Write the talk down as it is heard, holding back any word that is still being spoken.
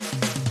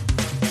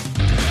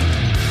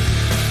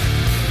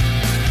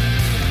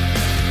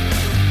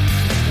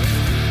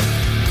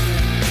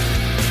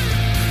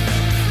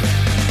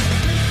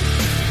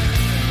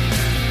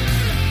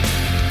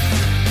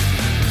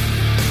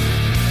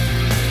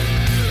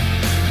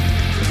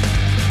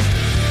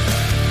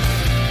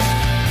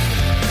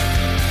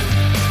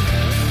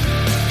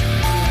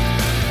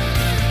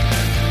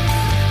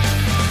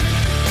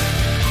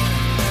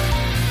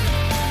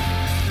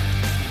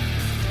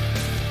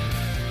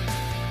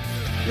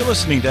You're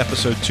listening to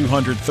episode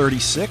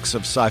 236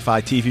 of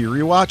Sci-Fi TV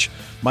Rewatch.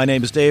 My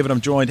name is Dave, and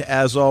I'm joined,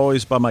 as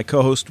always, by my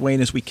co-host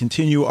Wayne as we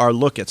continue our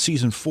look at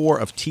Season 4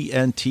 of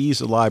TNT's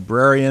The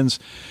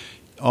Librarians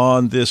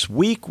on this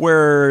week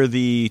where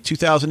the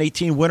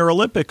 2018 Winter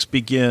Olympics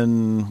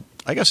begin,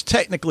 I guess,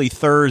 technically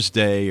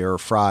Thursday or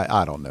Friday.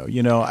 I don't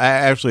know.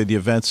 Actually, the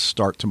events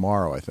start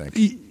tomorrow, I think.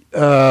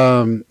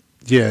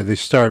 Yeah, they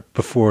start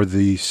before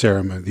the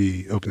ceremony,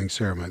 the opening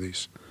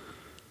ceremonies.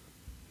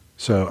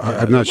 So yeah,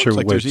 I'm not sure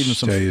like which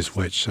day is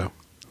which. So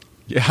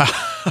yeah,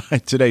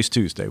 today's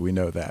Tuesday. We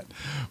know that,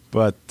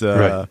 but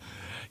right.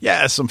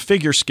 Yeah, some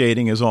figure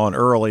skating is on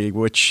early,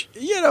 which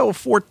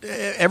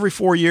every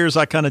 4 years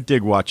I kind of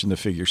dig watching the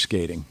figure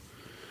skating.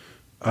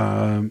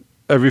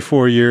 Every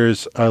 4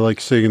 years I like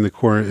sitting in the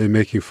corner and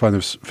making fun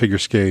of figure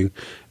skating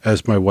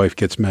as my wife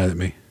gets mad at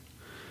me.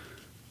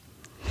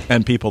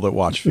 And people that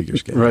watch figure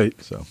skating,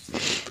 right? So.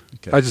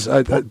 Okay. I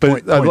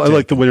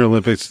like the Winter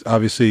Olympics.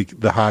 Obviously,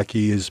 the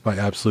hockey is my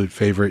absolute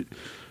favorite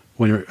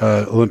winter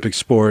Olympic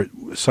sport.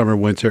 Summer,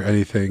 winter,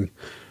 anything.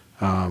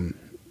 The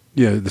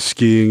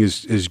skiing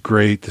is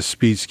great. The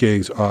speed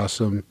skating's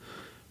awesome.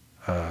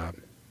 I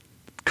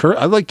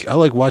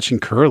like watching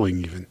curling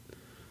even.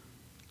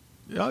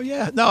 Oh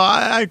yeah, no,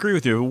 I agree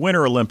with you.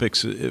 Winter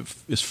Olympics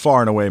is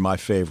far and away my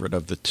favorite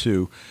of the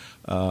two.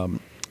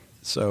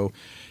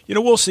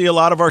 We'll see. A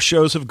lot of our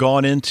shows have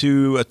gone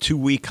into a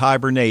 2-week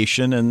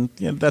hibernation, and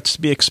that's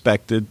to be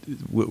expected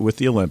with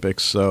the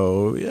Olympics.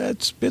 So yeah,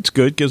 it's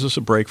good. Gives us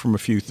a break from a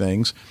few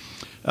things.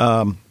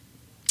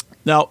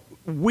 Now,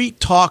 we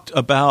talked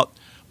about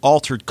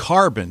Altered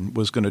Carbon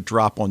was going to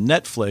drop on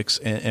Netflix,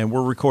 and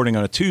we're recording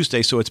on a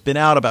Tuesday, so it's been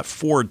out about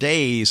 4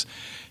 days.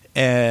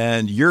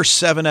 And you're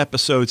 7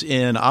 episodes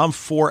in. I'm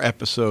 4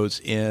 episodes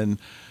in.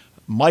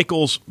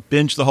 Michael's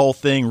binged the whole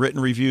thing,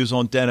 written reviews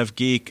on Den of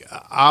Geek.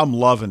 I'm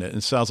loving it, and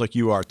it sounds like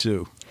you are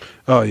too.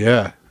 Oh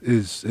yeah,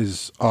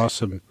 is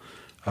awesome.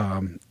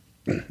 I've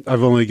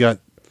only got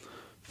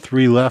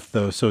 3 left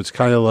though, so it's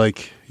kind of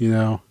like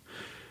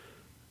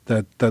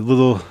that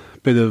little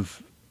bit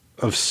of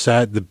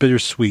sad, the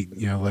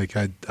bittersweet. Like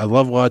I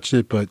love watching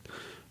it, but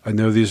I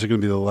know these are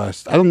going to be the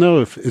last. I don't know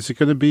is it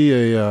going to be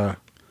a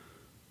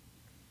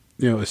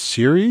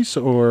series,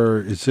 or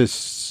is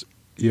this?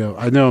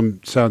 I know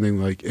I'm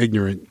sounding like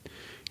ignorant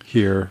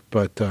here,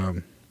 but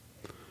I'm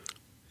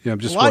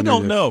just wondering I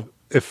don't know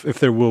if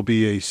there will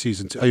be a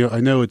season 2.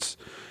 I know it's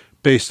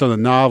based on a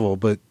novel,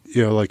 but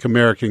like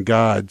American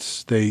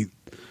Gods, they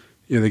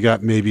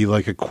got maybe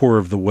like a quarter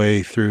of the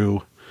way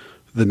through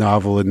the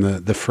novel in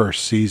the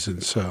first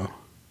season. So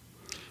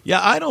yeah,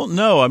 I don't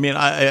know. I mean,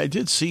 I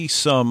did see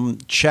some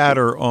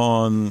chatter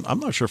on, I'm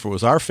not sure if it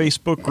was our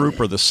Facebook group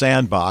or the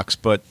Sandbox,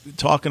 but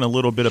talking a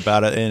little bit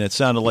about it, and it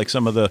sounded like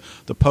some of the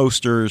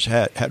posters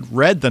had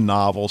read the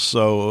novel,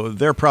 so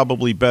they're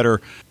probably better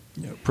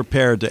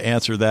prepared to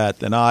answer that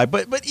than I.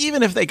 But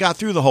even if they got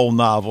through the whole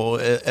novel,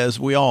 as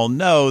we all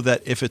know,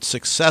 that if it's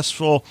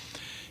successful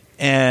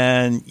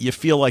and you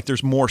feel like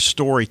there's more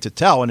story to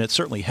tell, and it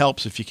certainly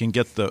helps if you can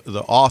get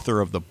the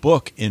author of the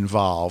book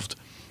involved.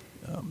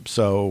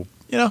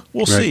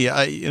 We'll see.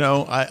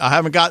 I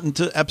haven't gotten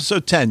to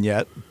episode 10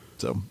 yet,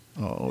 so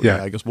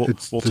I guess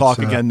we'll talk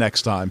again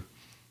next time.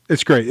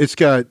 It's great. It's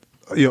got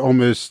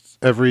almost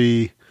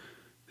every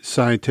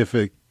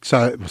scientific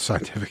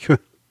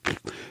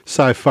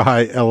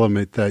sci-fi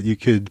element that you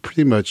could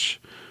pretty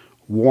much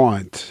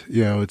want.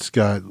 It's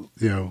got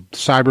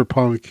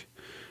cyberpunk.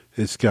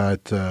 It's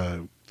got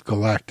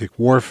galactic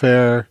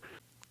warfare,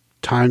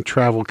 time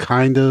travel,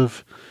 kind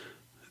of.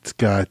 It's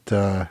got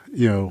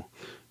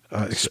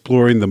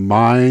exploring the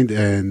mind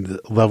and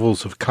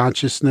levels of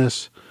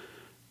consciousness.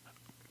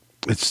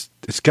 It's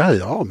got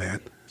it all, man.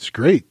 It's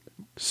great.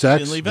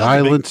 Sex,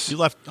 violence.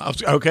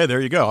 Okay, there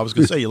you go. I was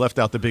going to say you left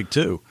out the big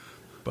 2,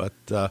 but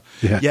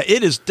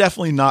it is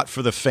definitely not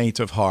for the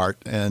faint of heart,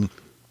 and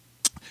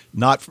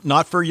not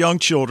for young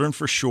children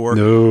for sure.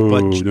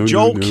 But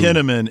Joel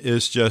Kinnaman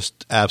is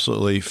just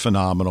absolutely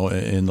phenomenal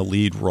in the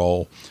lead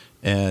role,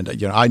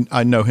 and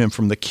I know him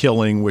from The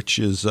Killing, which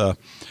is.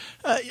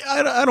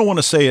 I don't want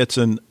to say it's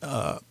an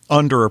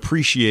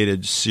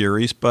underappreciated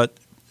series, but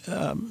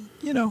a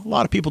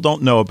lot of people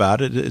don't know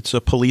about it. It's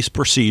a police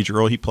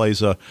procedural. He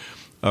plays a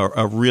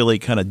really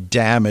kind of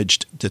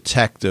damaged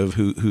detective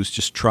who's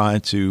just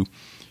trying to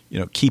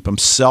keep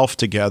himself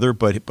together,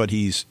 but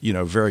he's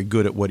very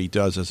good at what he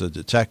does as a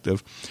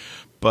detective.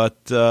 But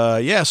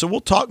so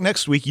we'll talk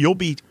next week. You'll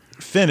be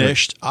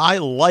finished. Right. I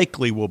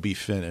likely will be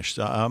finished.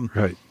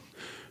 Right.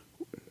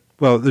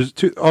 Well, there's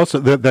also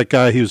that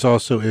guy. He was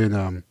also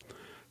in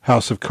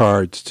House of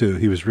Cards too.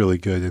 He was really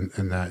good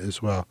in that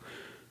as well.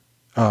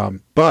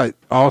 But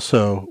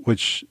also,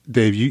 which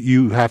Dave,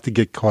 you have to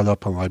get caught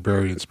up on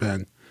Librarians,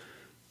 man.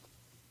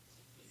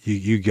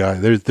 You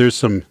got it. There's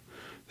some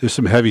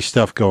heavy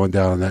stuff going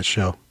down on that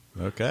show.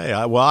 Okay.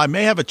 I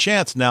may have a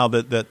chance now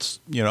that's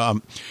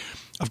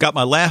I've got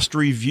my last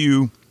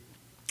review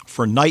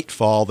for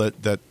Nightfall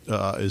that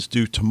is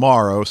due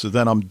tomorrow. So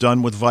then I'm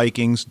done with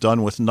Vikings,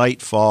 done with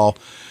Nightfall.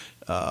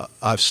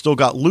 I've still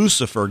got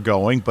Lucifer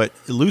going, but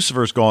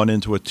Lucifer's gone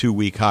into a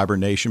 2-week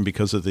hibernation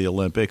because of the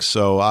Olympics.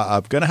 So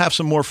I'm going to have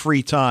some more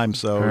free time.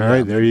 So all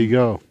right, there you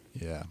go.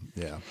 Yeah.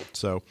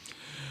 So,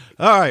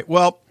 all right.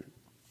 Well,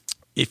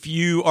 if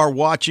you are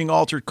watching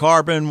Altered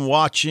Carbon,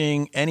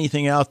 watching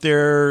anything out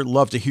there,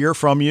 love to hear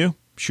from you.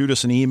 Shoot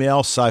us an email,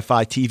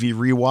 sci-fi TV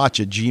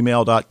rewatch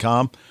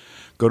 @gmail.com.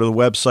 Go to the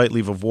website,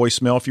 leave a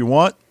voicemail if you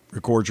want.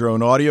 Record your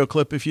own audio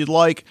clip if you'd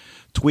like.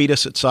 Tweet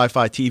us at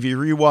Sci-Fi TV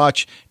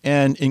Rewatch,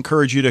 and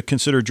encourage you to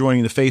consider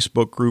joining the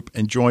Facebook group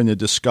and join the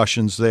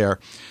discussions there.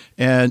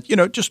 And,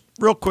 just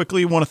real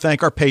quickly, want to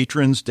thank our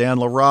patrons, Dan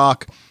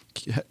LaRock,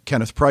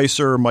 Kenneth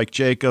Pricer, Mike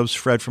Jacobs,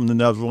 Fred from the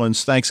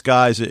Netherlands. Thanks,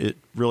 guys. It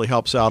really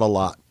helps out a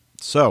lot.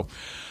 So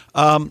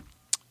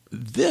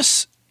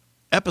this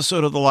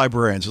episode of The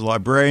Librarians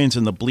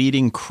and the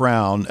Bleeding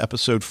Crown,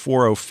 episode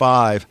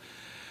 405,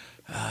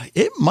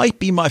 it might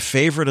be my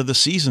favorite of the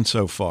season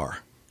so far.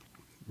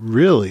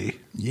 Really?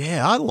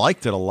 Yeah, I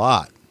liked it a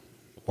lot.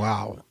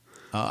 Wow.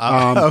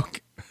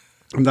 Okay.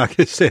 I'm not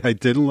going to say I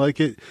didn't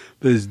like it,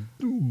 but it's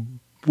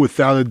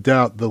without a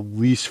doubt the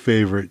least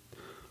favorite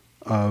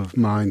of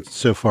mine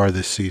so far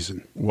this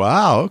season.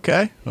 Wow.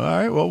 Okay. All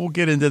right. Well, we'll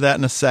get into that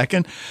in a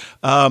second.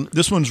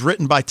 This one's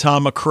written by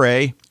Tom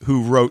McCrae,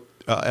 who wrote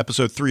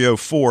episode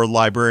 304,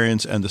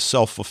 Librarians and the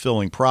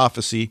Self-Fulfilling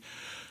Prophecy.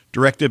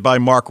 Directed by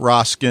Mark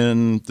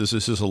Roskin. This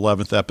is his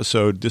 11th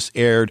episode. This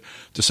aired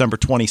December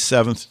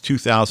 27th,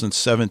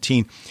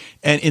 2017.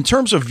 And in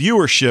terms of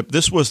viewership,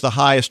 this was the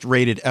highest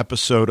rated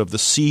episode of the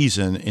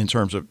season in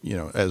terms of,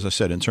 as I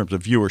said, in terms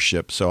of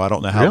viewership. So I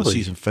don't know how the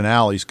season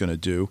finale is going to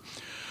do.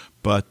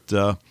 But,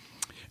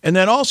 and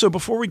then also,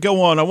 before we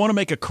go on, I want to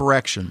make a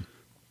correction,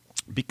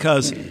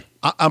 because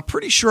I'm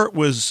pretty sure it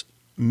was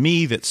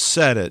me that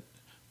said it,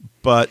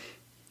 but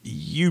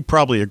you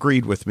probably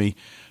agreed with me.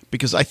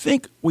 Because I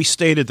think we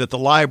stated that the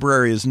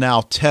library is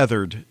now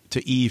tethered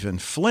to Eve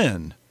and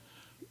Flynn,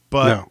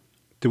 but no.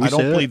 Did we I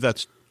don't believe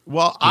that's.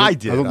 Well, I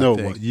did. I don't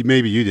know.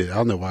 Maybe you did. I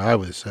don't know why I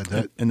would have said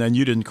that. And then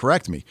you didn't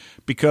correct me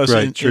because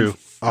true.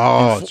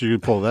 So you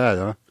pull that,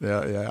 huh?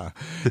 Yeah.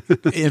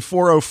 In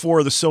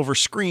 404, the Silver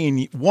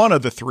Screen, one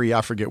of the three,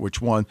 I forget which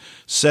one,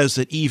 says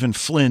that Eve and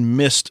Flynn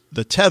missed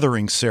the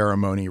tethering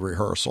ceremony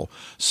rehearsal.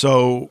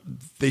 So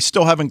they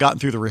still haven't gotten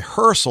through the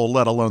rehearsal,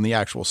 let alone the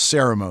actual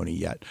ceremony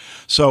yet.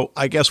 So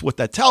I guess what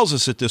that tells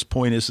us at this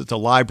point is that the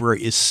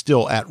library is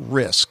still at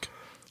risk.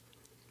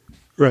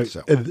 Right.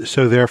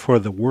 So therefore,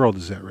 the world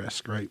is at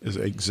risk, right?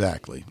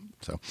 Exactly.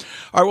 So,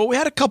 all right. Well, we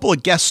had a couple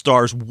of guest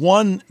stars,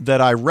 one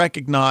that I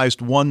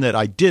recognized, one that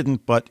I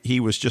didn't, but he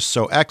was just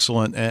so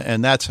excellent.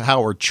 And that's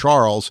Howard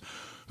Charles,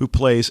 who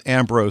plays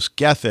Ambrose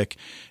Gethic.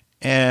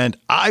 And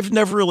I've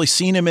never really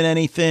seen him in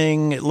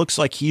anything. It looks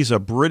like he's a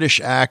British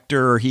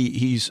actor.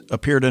 He's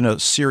appeared in a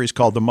series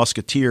called The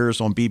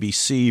Musketeers on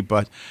BBC.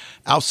 But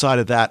outside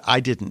of that, I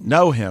didn't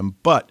know him.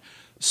 But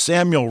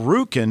Samuel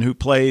Rukin, who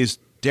plays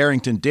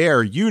Darrington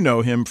Dare, you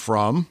know him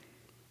from?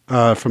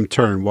 From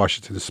Turn,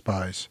 Washington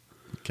Spies.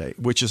 Okay,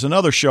 which is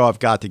another show I've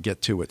got to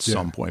get to at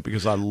some point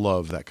because I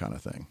love that kind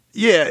of thing.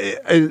 Yeah,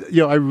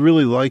 I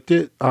really liked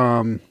it.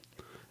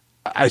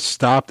 I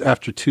stopped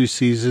after 2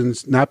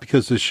 seasons, not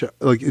because the show,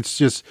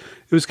 it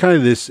was kind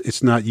of this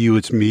 "it's not you,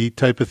 it's me"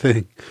 type of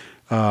thing.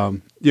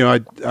 I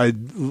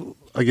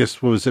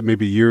guess, what was it,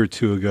 maybe a year or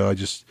two ago, I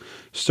just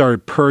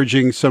started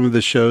purging some of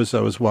the shows I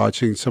was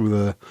watching, some of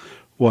the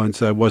ones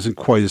that I wasn't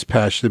quite as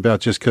passionate about,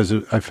 just because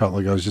I felt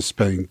like I was just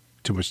spending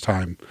too much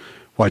time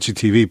watching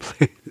TV,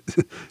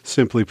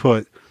 simply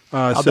put.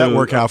 How'd that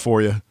work out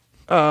for you?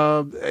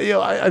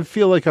 I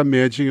feel like I'm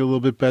managing a little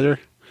bit better.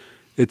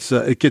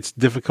 It gets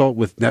difficult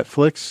with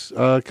Netflix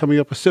coming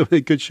up with so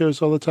many good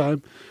shows all the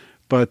time,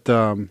 but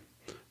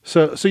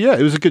so yeah,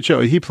 it was a good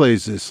show. He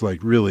plays this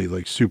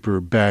really super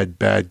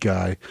bad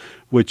guy,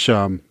 which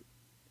when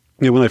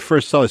I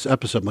first saw this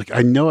episode, I'm like,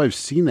 I know I've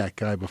seen that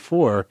guy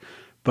before,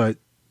 but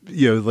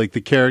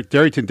the character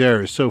Darrington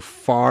Dare is so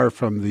far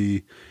from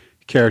the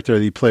character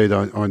that he played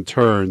on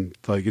Turn,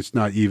 it's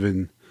not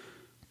even.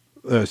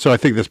 So I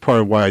think that's part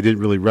of why I didn't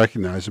really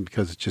recognize him,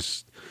 because it's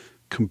just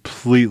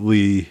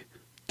completely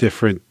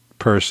different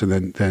person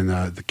than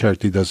the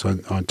character he does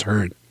on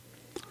Turn.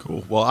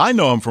 Cool. Well, I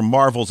know him from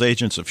Marvel's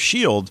Agents of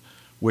S.H.I.E.L.D.,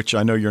 which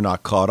I know you're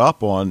not caught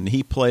up on.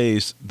 He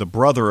plays the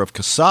brother of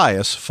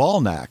Cassius,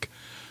 Falnak.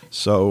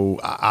 So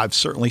I've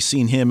certainly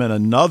seen him in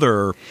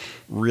another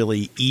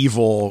really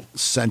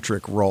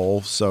evil-centric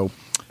role.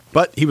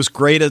 But he was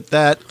great at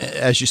that.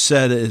 As you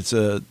said, it's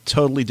a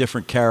totally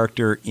different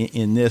character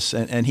in this,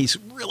 and he's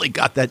really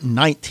got that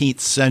 19th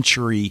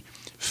century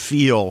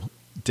feel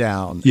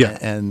down. Yeah.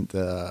 And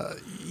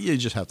you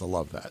just have to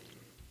love that.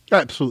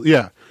 Absolutely,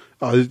 yeah.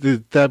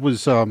 That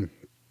was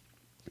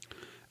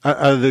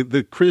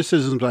the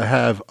criticisms I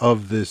have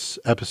of this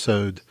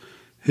episode.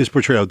 His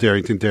portrayal of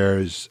Darrington Dare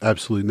is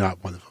absolutely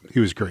not one of them. He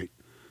was great,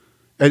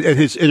 and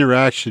his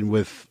interaction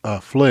with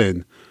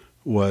Flynn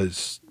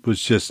was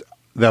just,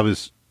 that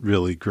was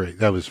really great.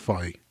 That was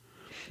funny.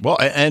 Well,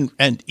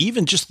 and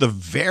even just the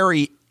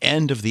very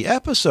end of the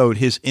episode,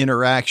 his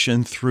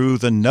interaction through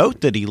the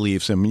note that he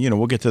leaves him.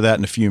 We'll get to that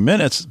in a few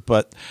minutes,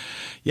 but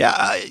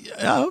yeah,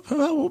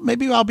 well,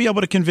 maybe I'll be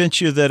able to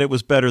convince you that it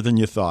was better than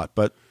you thought,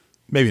 but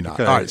maybe not.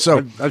 Okay. All right,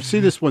 so I've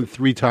seen this one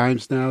 3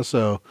 times now,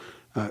 so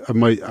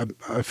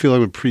I feel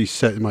I'm pretty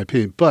set in my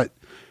opinion, but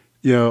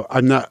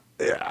I'm not.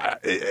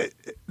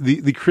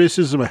 The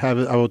criticism I have,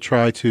 I will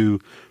try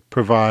to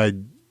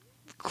provide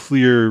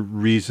clear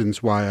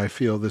reasons why I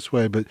feel this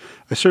way, but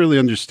I certainly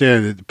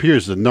understand. It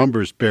appears the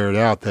numbers bear it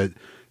out that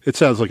it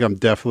sounds like I'm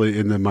definitely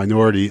in the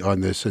minority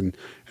on this, and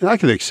I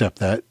can accept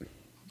that.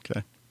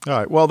 Okay. All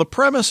right. Well, the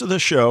premise of the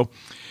show,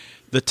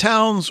 the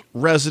town's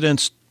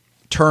residents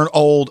turn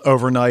old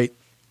overnight,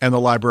 and the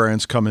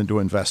librarians come in to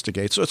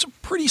investigate. So it's a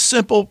pretty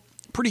simple,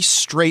 pretty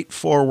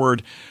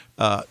straightforward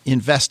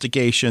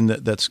investigation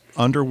that's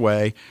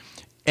underway.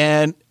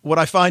 And what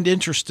I find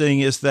interesting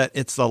is that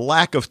it's the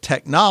lack of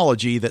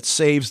technology that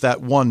saves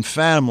that one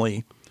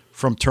family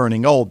from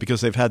turning old because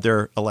they've had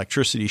their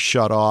electricity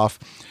shut off.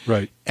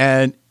 Right.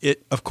 And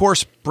it, of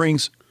course,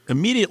 brings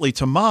immediately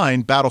to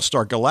mind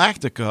Battlestar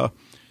Galactica.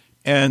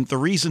 And the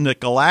reason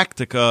that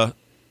Galactica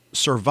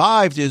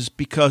survived is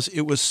because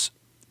it was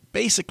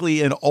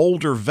basically an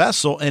older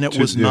vessel and it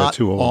was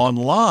not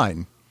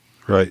online.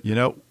 Right.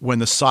 When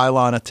the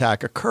Cylon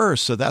attack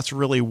occurs. So that's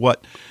really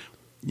what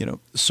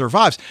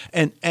survives.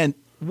 And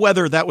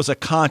whether that was a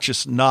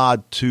conscious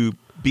nod to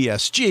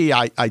BSG,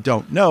 I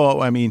don't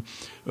know. I mean,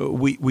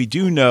 we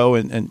do know,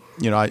 and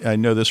I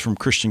know this from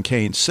Christian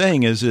Kane's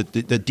saying, is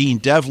that Dean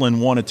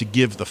Devlin wanted to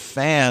give the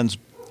fans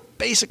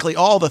basically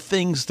all the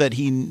things that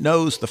he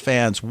knows the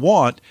fans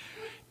want.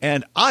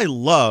 And I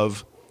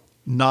love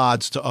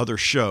nods to other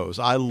shows.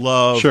 I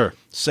love,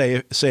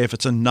 say if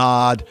it's a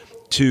nod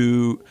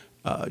to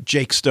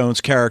Jake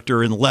Stone's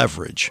character in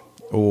Leverage,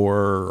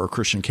 or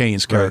Christian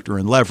Kane's character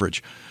in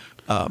Leverage.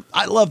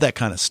 I love that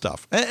kind of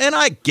stuff. And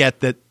I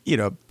get that,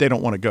 they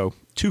don't want to go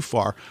too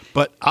far.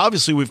 But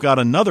obviously we've got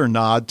another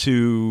nod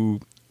to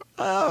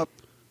a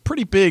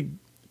pretty big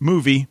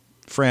movie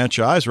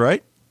franchise,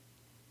 right?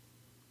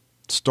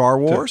 Star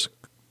Wars,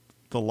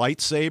 the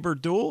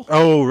lightsaber duel.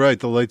 Oh, right,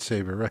 the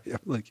lightsaber, right. I'm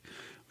like,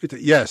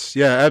 yes,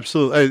 yeah,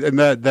 absolutely. And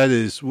that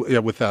is,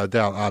 without a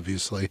doubt,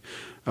 obviously.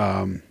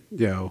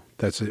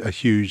 That's a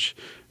huge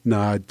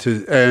nod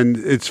to, and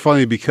it's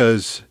funny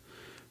because,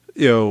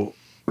 Gethix,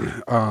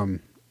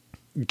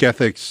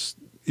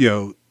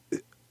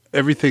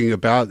 everything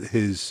about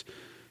his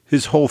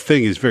whole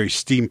thing is very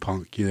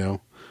steampunk,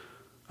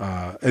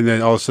 and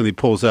then all of a sudden he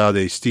pulls out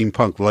a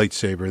steampunk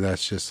lightsaber. And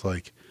that's just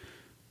like,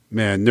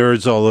 man,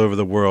 nerds all over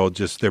the world,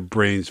 just their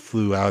brains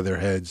flew out of their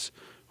heads.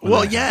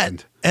 Well, yeah,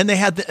 happened. And they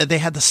had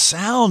the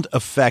sound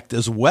effect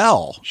as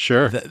well.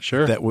 Sure.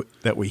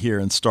 That we hear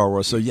in Star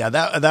Wars. So yeah,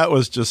 that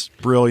was just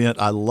brilliant.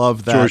 I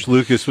love that. George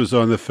Lucas was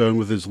on the phone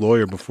with his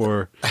lawyer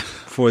before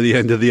the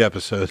end of the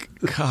episode.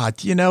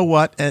 God, you know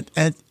what? And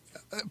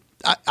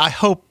I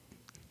hope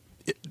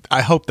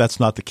that's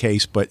not the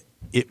case, but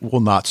it will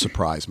not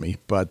surprise me.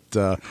 But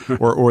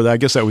or I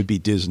guess that would be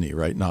Disney,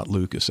 right? Not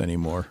Lucas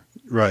anymore.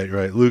 Right.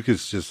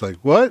 Lucas just like,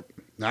 what?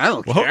 I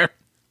don't care.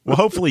 Well,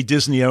 hopefully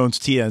Disney owns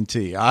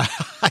TNT. I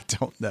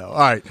don't know. All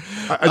right.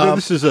 I know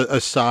this is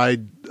a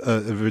side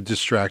of a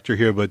distractor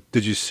here, but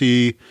did you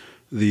see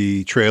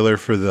the trailer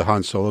for the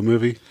Han Solo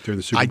movie during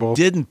the Super Bowl? I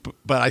didn't,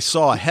 but I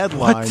saw a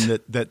headline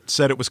that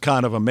said it was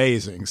kind of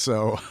amazing.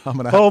 So I'm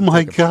going to have Oh,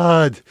 my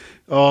God.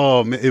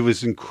 Oh, man, it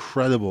was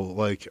incredible.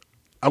 Like,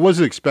 I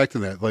wasn't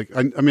expecting that. Like,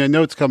 I mean, I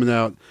know it's coming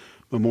out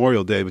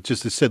Memorial Day, but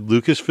just it said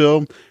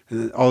Lucasfilm, and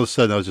then all of a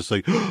sudden I was just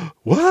like,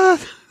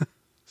 what?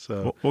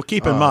 So, well,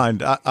 keep in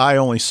mind, I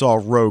only saw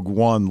Rogue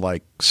One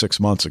like 6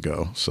 months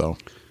ago. So,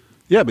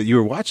 yeah, but you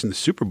were watching the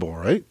Super Bowl,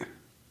 right?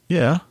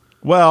 Yeah.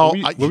 Well,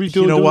 what were you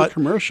doing? Doing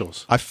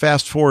commercials? I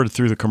fast forwarded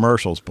through the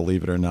commercials.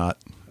 Believe it or not.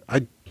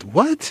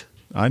 What?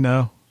 I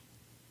know.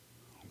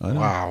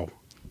 Wow,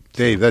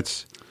 Dave,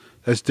 that's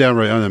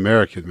downright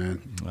un-American,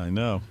 man. I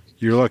know.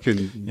 You're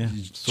looking. Yeah,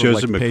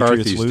 Joseph like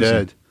McCarthy's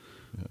dead.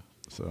 Yeah,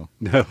 so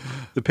no,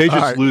 the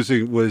Patriots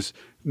losing was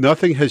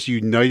nothing has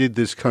united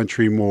this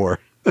country more.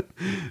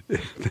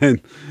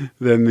 than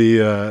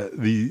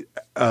the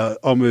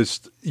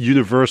almost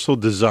universal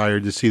desire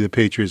to see the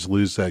Patriots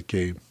lose that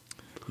game.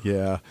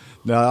 Yeah.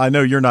 Now, I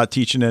know you're not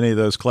teaching any of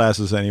those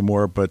classes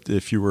anymore, but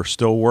if you were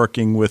still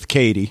working with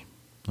Katie,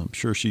 I'm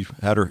sure she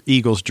had her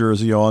Eagles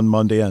jersey on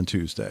Monday and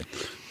Tuesday.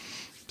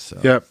 So.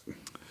 Yep.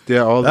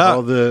 Yeah,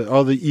 all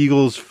the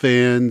Eagles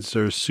fans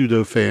or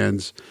pseudo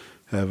fans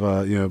have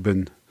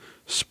been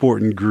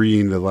sporting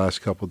green the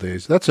last couple of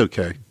days. That's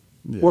okay.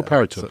 Yeah, more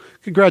power to it.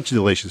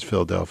 Congratulations,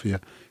 Philadelphia.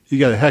 You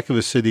got a heck of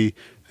a city,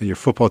 and your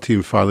football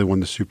team finally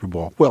won the Super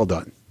Bowl. Well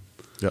done.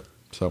 Yep.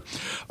 So, all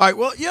right.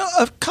 Well,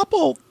 a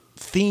couple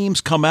themes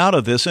come out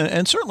of this,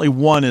 and certainly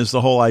one is the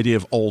whole idea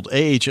of old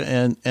age.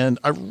 And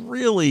I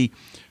really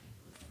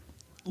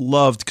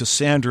loved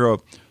Cassandra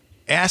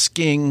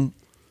asking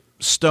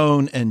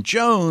Stone and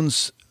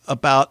Jones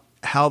about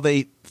how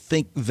they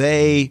think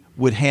they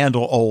would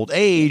handle old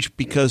age,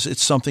 because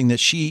it's something that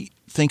she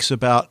thinks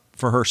about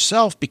for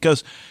herself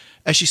because,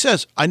 as she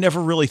says, I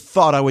never really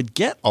thought I would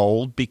get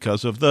old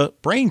because of the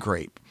brain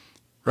grape.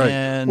 Right.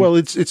 And well,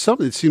 it's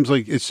something. It seems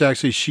like it's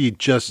actually she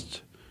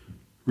just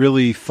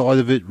really thought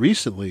of it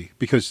recently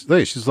because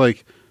she's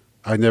like,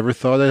 I never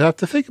thought I'd have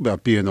to think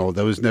about being old.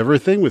 That was never a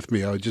thing with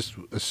me. I just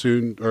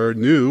assumed or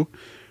knew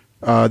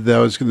that I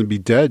was going to be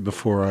dead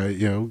before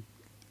I,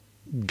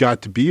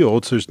 got to be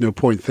old. So there's no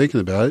point thinking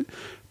about it.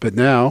 But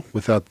now,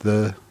 without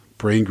the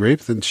brain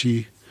grape, then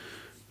she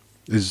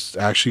is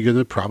actually going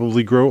to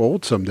probably grow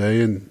old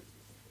someday, and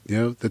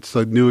that's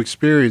a new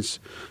experience.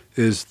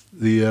 Is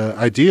the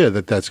idea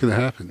that that's going to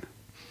happen.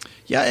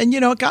 Yeah, and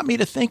it got me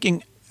to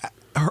thinking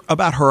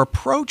about her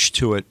approach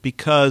to it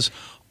because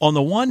on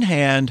the one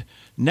hand,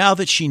 now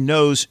that she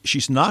knows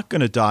she's not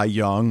going to die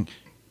young,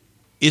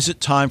 is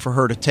it time for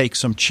her to take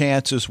some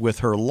chances with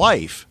her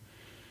life?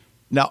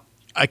 Now,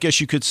 I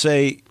guess you could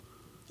say,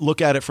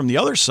 look at it from the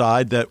other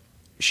side, that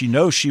she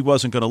knows she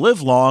wasn't going to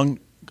live long.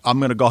 I'm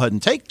going to go ahead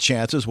and take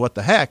chances. What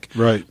the heck?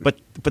 Right.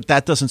 But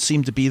that doesn't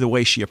seem to be the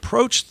way she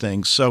approached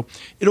things. So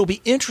it'll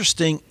be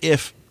interesting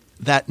if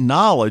that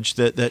knowledge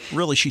that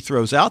really she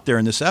throws out there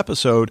in this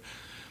episode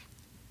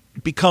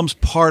becomes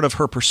part of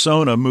her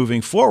persona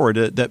moving forward,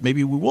 that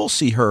maybe we will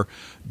see her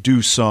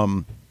do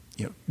some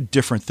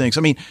different things.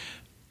 I mean,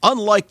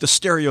 unlike the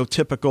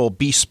stereotypical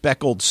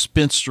bespectacled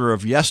spinster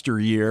of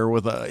yesteryear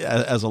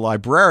as a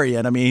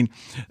librarian, I mean,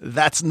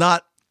 that's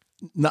not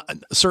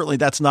certainly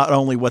that's not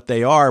only what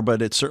they are,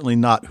 but it's certainly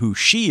not who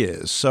she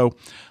is. So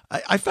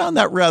I found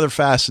that rather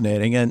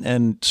fascinating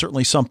and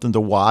certainly something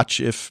to watch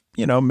if,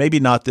 maybe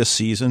not this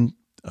season,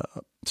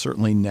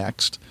 certainly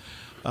next.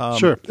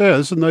 Sure. Yeah,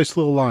 it's a nice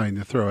little line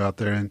to throw out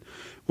there. And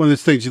one of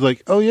those things you're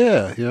like, oh,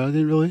 yeah, I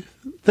didn't really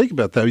think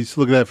about that. You just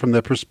look at that from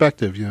that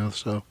perspective,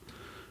 so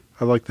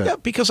I like that. Yeah,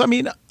 because,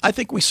 I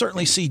think we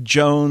certainly see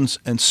Jones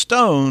and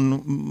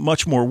Stone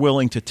much more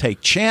willing to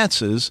take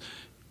chances,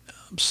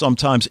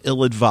 sometimes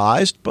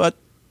ill-advised, but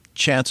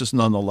chances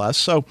nonetheless.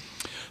 So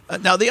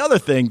now the other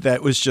thing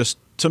that was just,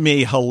 to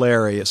me,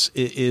 hilarious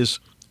is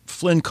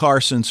Flynn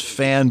Carson's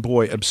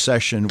fanboy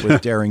obsession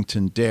with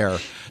Darrington Dare.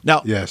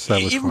 Now, yes,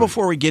 that was even funny.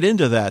 before we get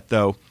into that,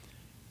 though,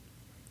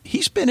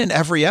 he's been in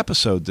every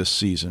episode this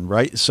season,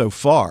 right, so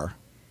far?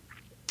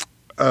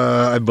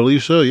 I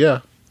believe so,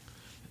 yeah.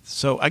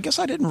 So I guess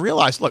I didn't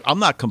realize. Look, I'm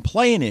not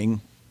complaining,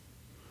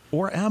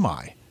 or am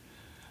I?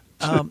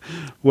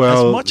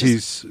 Well,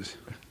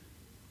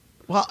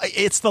 Well,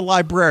 it's the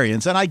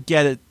librarians, and I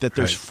get it that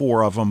there's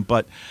four of them,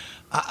 but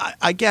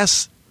I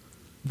guess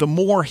the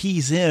more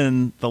he's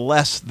in, the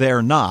less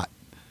they're not.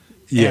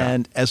 Yeah.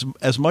 And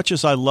as much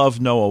as I love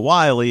Noah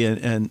Wyle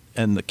and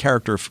the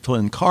character of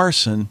Flynn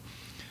Carson,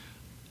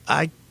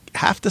 I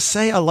have to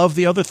say I love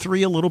the other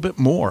three a little bit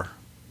more.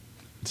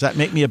 Does that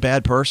make me a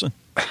bad person?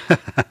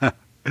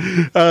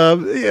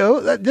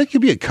 That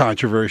could be a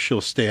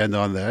controversial stand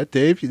on that,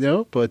 Dave.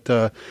 But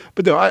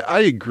no, I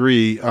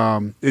agree.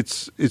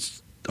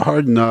 It's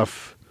hard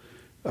enough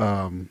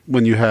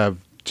when you have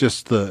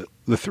just the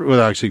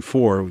well, actually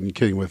four when you're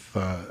kidding with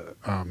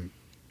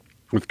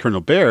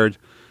Colonel Baird,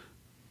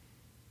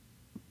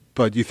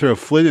 but you throw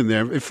Flynn in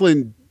there. If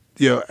Flynn,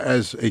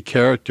 as a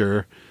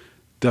character,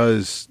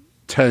 does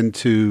tend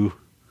to,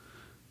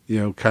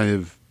 kind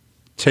of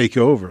take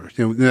over.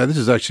 Now this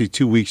is actually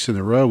 2 weeks in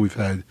a row we've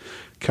had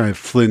kind of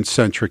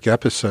Flynn-centric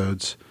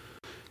episodes.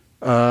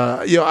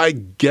 I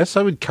guess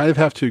I would kind of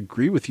have to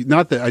agree with you.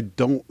 Not that I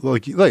don't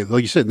like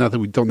you said. Not that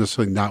we don't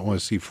necessarily not want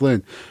to see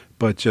Flynn,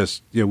 but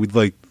just we'd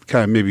like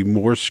kind of maybe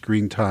more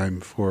screen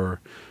time for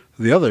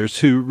the others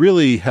who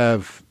really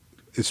have,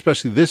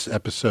 especially this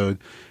episode,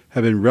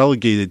 have been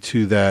relegated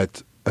to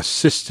that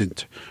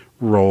assistant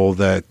role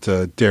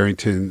that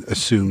Darrington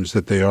assumes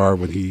that they are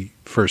when he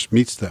first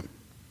meets them.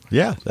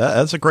 Yeah,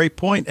 that's a great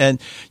point.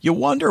 And you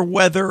wonder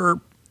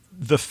whether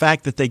the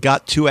fact that they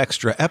got 2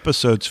 extra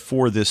episodes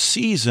for this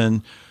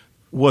season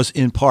was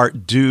in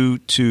part due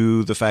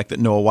to the fact that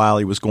Noah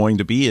Wyle was going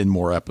to be in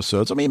more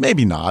episodes. I mean,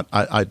 maybe not.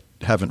 I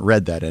haven't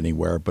read that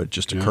anywhere, but it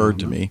just occurred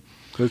to me.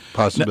 Good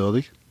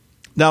possibility.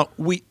 Now,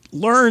 we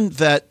learned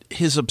that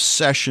his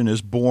obsession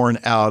is born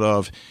out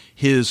of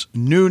his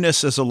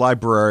newness as a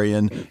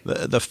librarian,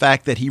 the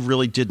fact that he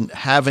really didn't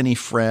have any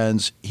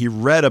friends. He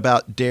read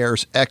about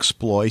Dare's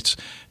exploits,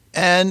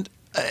 and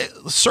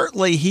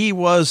certainly he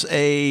was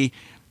his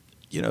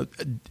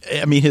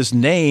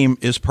name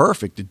is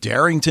perfect,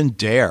 Darrington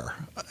Dare.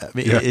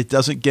 It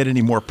doesn't get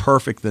any more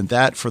perfect than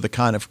that for the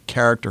kind of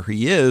character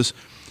he is.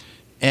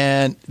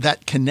 And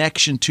that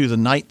connection to the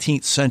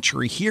 19th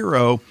century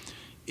hero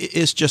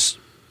is just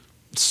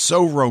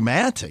so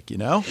romantic,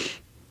 Yeah,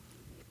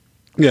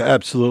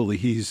 absolutely.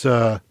 He's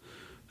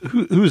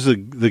who's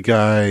the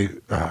guy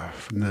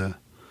from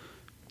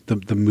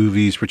the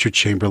movies? Richard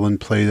Chamberlain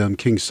played him.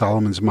 King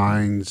Solomon's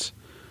Mines.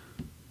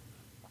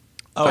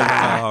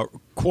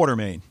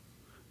 Quatermain.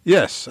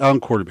 Yes, Alan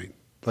Quatermain.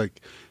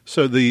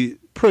 So the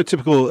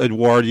prototypical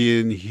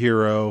Edwardian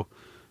hero.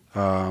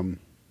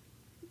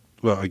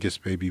 Well, I guess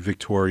maybe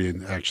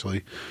Victorian,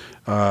 actually.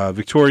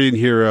 Victorian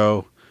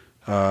hero,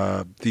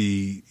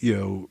 the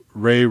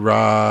Ray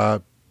Ra,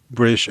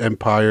 British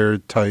Empire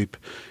type,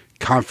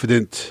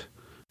 confident,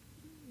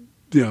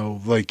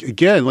 like,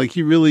 again, like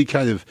he really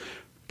kind of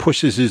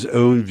pushes his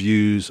own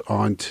views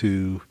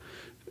onto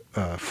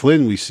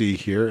Flynn we see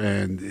here,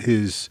 and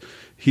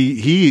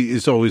he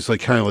is always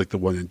like kind of like the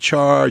one in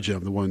charge, and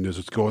I'm the one who knows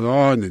what's going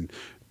on, and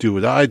do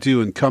what I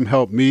do, and come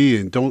help me,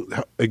 and don't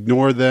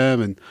ignore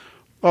them, and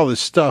all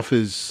this stuff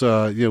is,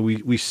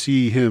 we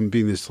see him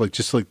being this like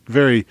just like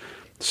very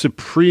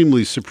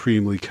supremely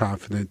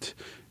confident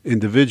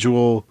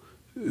individual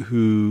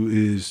who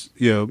is,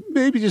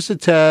 maybe just a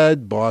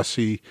tad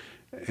bossy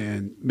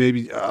and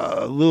maybe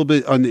a little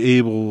bit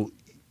unable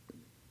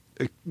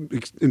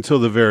until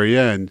the very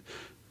end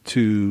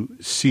to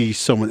see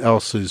someone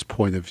else's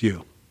point of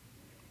view.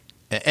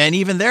 And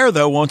even there,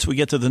 though, once we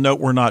get to the note,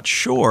 we're not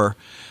sure.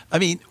 I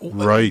mean,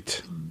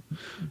 right.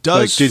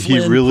 Did Flynn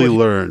he really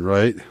learn,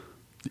 right?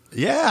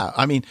 Yeah.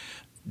 I mean,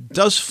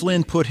 does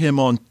Flynn put him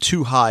on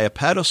too high a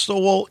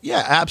pedestal? Well,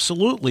 yeah,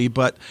 absolutely.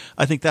 But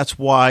I think that's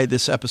why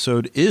this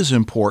episode is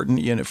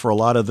important, for a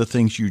lot of the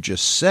things you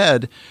just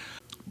said.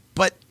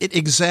 But it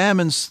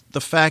examines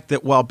the fact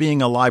that while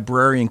being a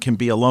librarian can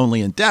be a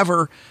lonely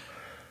endeavor,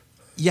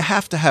 you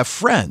have to have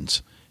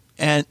friends.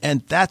 And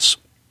that's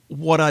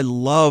what I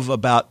love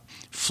about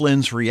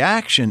Flynn's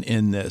reaction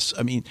in this.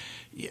 I mean,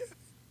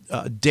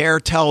 Dare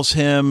tells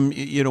him,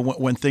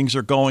 when things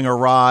are going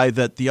awry,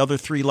 that the other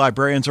 3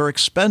 librarians are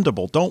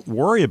expendable. Don't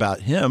worry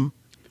about him,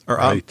 or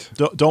right.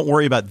 Don't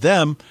worry about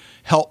them.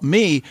 Help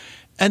me.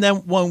 And then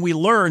when we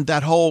learn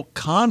that whole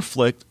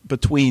conflict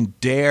between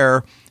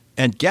Dare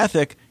and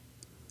Gethic,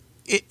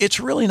 it's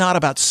really not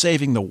about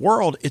saving the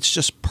world. It's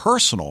just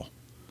personal.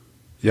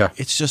 Yeah.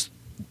 It's just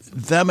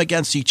them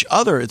against each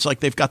other. It's like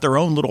they've got their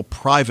own little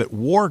private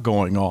war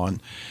going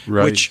on.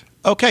 Right. Which,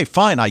 okay,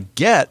 fine, I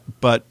get,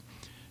 but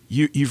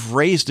you've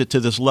raised it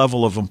to this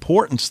level of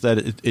importance that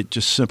it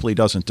just simply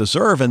doesn't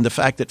deserve. And the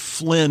fact that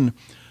Flynn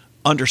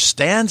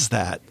understands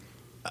that,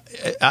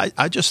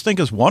 I just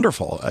think is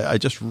wonderful. I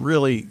just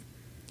really,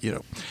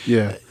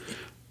 Yeah.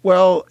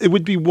 Well, it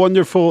would be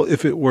wonderful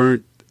if it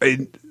weren't.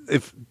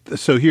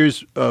 So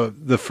here's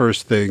the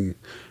first thing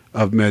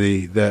of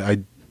many that I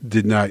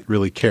did not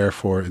really care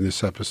for in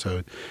this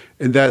episode.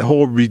 And that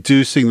whole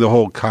reducing the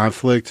whole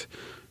conflict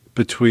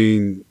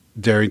between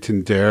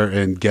Darrington Dare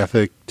and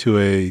Gethic to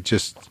a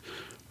just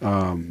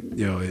a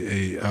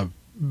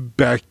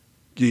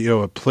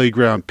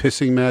playground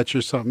pissing match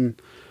or something.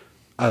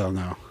 I don't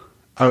know.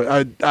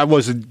 I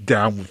wasn't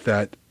down with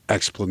that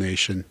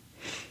explanation.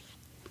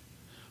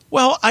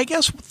 Well, I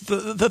guess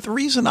the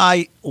reason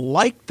I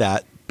like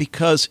that,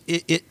 because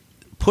it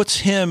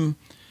puts him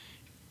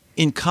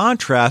in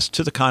contrast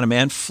to the kind of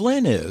man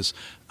Flynn is.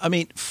 I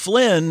mean,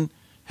 Flynn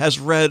has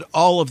read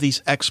all of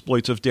these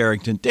exploits of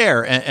Darrington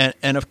Dare.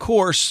 And of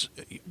course,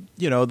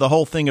 the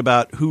whole thing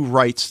about who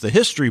writes the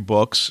history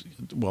books,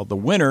 well, the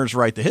winners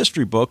write the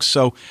history books.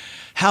 So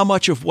how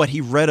much of what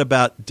he read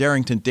about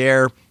Darrington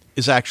Dare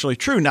is actually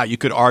true? Now, you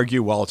could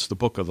argue, well, it's the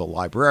book of the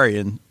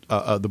librarian,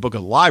 the book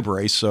of the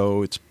library,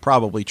 so it's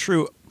probably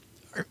true.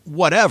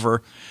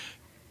 Whatever.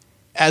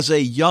 As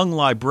a young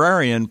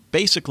librarian,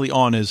 basically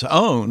on his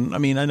own, I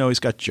mean, I know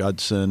he's got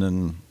Judson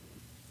and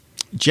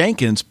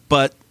Jenkins,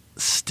 but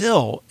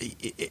still,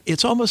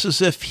 it's almost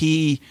as if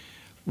he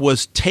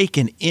was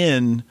taken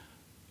in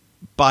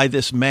by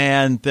this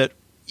man that,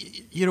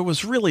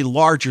 was really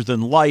larger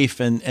than life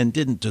and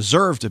didn't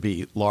deserve to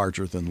be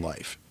larger than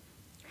life.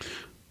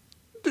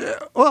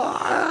 Well,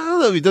 I don't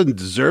know if he doesn't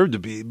deserve to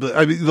be, but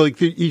I mean,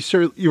 like,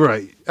 you're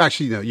right.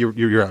 Actually, no,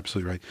 you're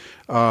absolutely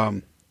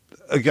right.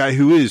 A guy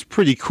who is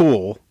pretty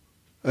cool,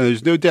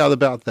 there's no doubt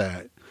about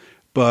that,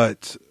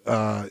 but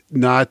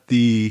not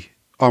the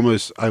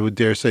almost, I would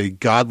dare say,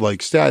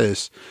 godlike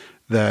status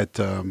that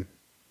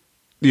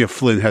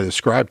Flynn had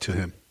ascribed to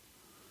him.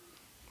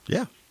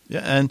 Yeah.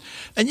 Yeah, and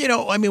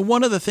I mean,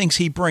 one of the things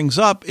he brings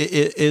up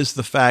is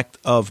the fact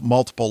of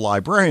multiple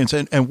librarians,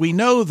 and we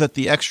know that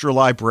the extra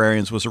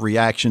librarians was a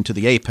reaction to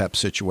the APEP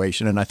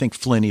situation, and I think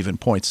Flynn even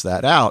points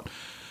that out.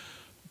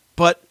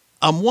 But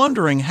I'm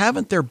wondering,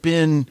 haven't there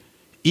been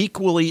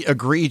equally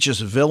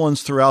egregious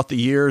villains throughout the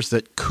years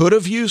that could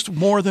have used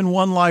more than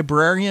one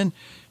librarian?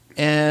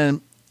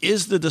 And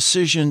is the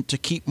decision to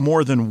keep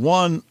more than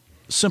one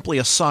simply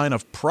a sign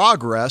of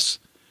progress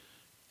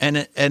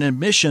and an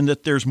admission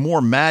that there's more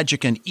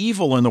magic and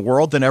evil in the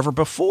world than ever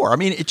before? I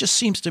mean, it just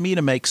seems to me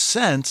to make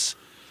sense,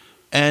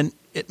 and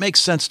it makes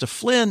sense to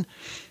Flynn,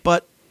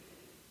 but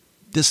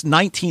this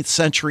 19th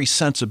century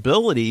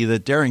sensibility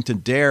that Darrington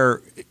Dare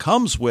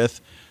comes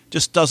with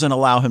just doesn't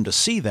allow him to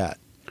see that.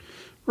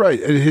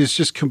 Right, and his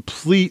just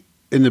complete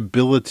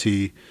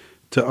inability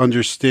to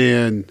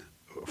understand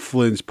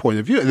Flynn's point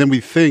of view. And then we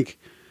think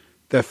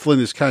that Flynn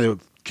has kind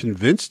of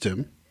convinced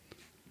him,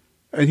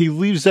 and he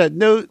leaves that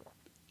note,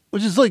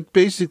 which is like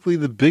basically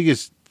the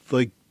biggest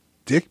like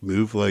dick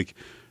move, like,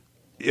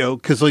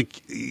 because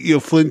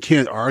Flynn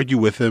can't argue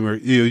with him, or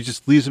he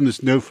just leaves him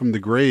this note from the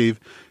grave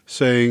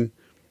saying,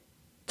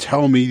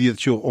 "Tell me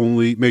that you'll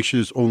only make sure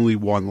there's only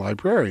one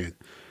librarian."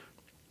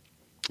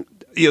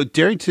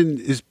 Darrington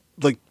is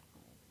like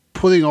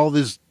putting all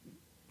this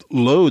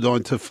load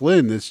onto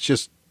Flynn. It's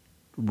just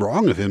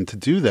wrong of him to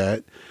do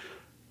that.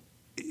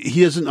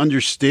 He doesn't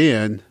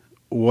understand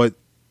what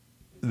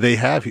they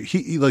have here.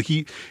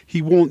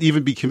 He won't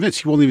even be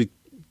convinced. He won't even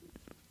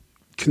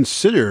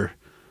consider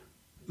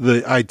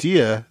the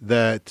idea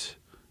that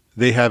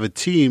they have a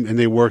team and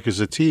they work as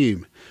a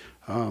team.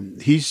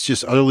 He's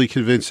just utterly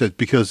convinced that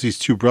because these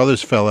two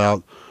brothers fell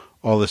out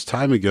all this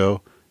time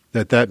ago,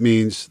 that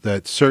means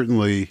that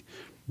certainly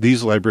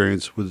these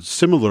librarians would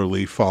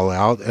similarly fall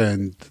out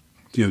and,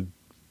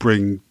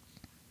 bring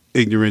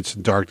ignorance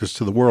and darkness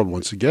to the world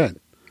once again.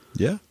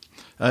 Yeah.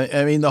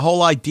 I mean, the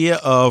whole idea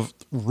of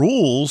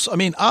rules, I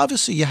mean,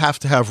 obviously you have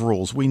to have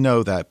rules. We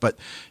know that. But,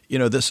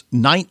 this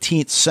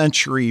 19th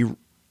century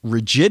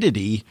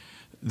rigidity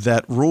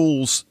that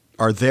rules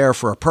are there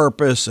for a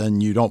purpose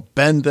and you don't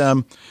bend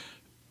them.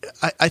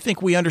 I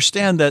think we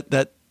understand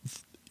that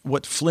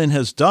what Flynn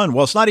has done,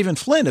 well, it's not even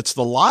Flynn, it's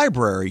the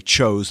library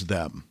chose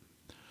them.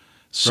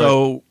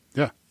 So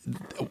right.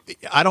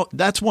 Yeah.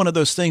 That's one of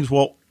those things.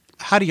 Well,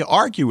 how do you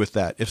argue with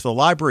that? If the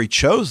library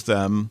chose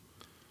them,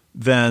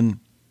 then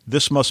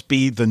this must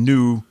be the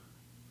new,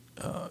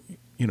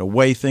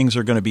 way things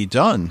are going to be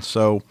done.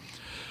 So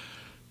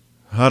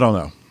I don't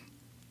know.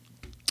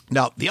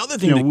 Now, the other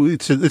thing,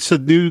 it's a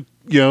new,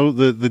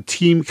 the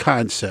team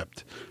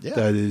concept. Yeah.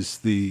 That is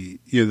the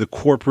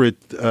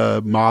corporate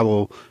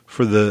model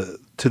for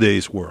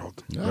today's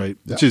world, right?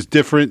 Yeah. Which is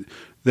different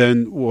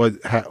than what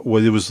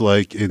it was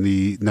like in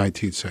the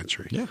 19th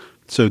century. Yeah.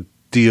 So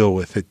deal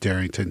with it,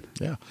 Darrington.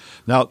 Yeah.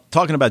 Now,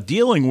 talking about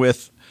dealing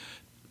with,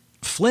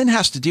 Flynn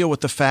has to deal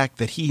with the fact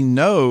that he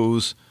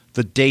knows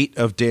the date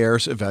of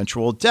Dare's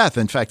eventual death.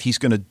 In fact, he's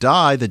going to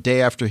die the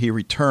day after he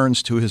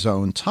returns to his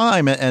own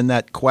time. And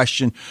that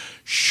question,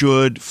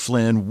 should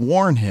Flynn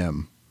warn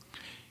him?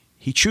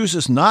 He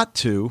chooses not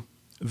to,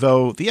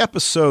 though the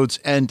episode's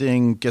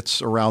ending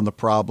gets around the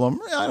problem,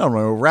 I don't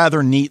know,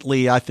 rather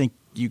neatly. I think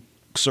you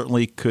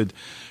certainly could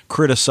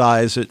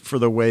criticize it for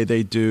the way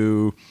they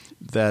do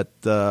that.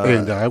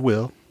 And I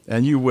will.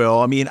 And you will.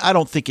 I mean, I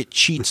don't think it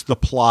cheats the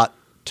plot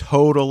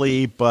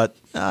totally, but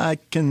I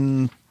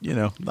can,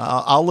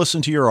 I'll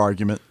listen to your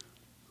argument.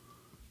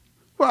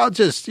 Well,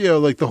 just,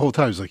 like the whole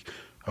time it's like,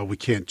 oh, we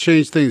can't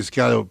change things. It's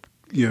got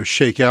to,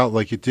 shake out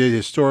like it did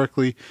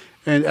historically.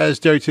 And as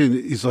Darrington,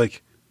 he's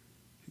like,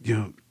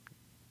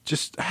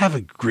 just have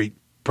a great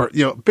part.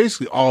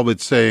 Basically all of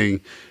it's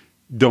saying,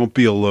 don't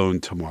be alone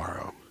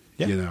tomorrow.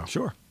 Yeah,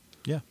 sure.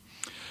 Yeah.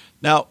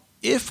 Now,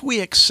 if we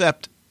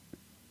accept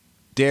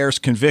Dare's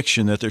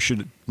conviction that there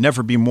should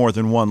never be more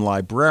than one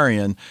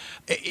librarian,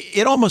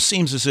 it almost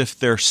seems as if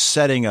they're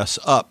setting us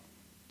up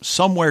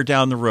somewhere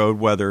down the road,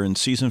 whether in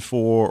season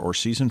 4 or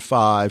season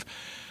 5,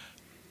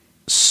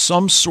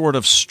 some sort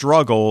of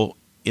struggle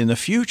in the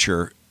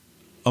future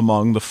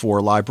among the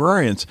 4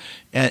 librarians,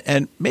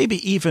 and maybe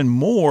even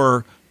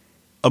more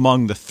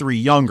among the 3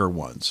 younger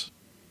ones.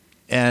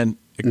 And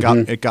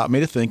it got me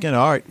to thinking,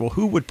 all right, well,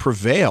 who would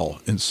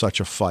prevail in such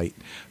a fight?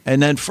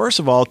 And then, first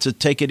of all, to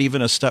take it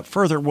even a step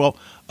further, well,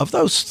 of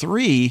those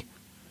 3,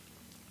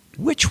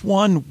 which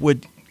one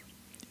would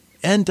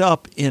end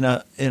up in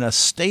a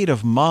state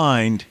of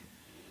mind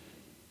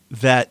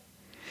that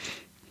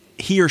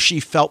he or she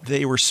felt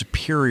they were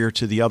superior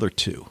to the other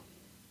 2?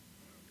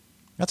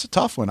 That's a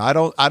tough one. I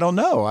don't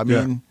know. I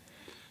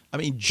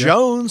mean,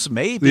 Jones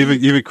maybe.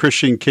 Even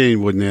Christian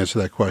Kane wouldn't answer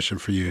that question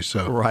for you.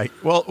 So right.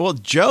 Well,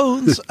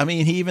 Jones. I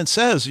mean, he even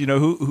says,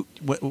 who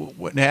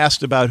when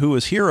asked about who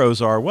his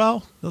heroes are.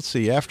 Well, let's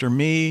see. After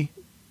me.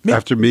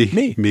 After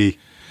me.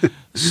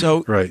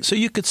 So right. So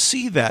you could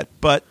see that,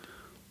 but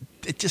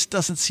it just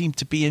doesn't seem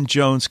to be in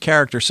Jones'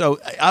 character. So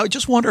I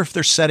just wonder if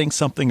they're setting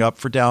something up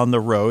for down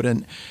the road,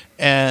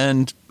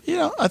 and.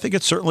 I think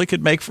it certainly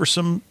could make for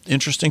some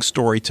interesting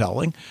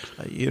storytelling.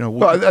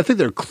 Well, I think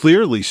they're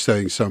clearly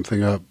setting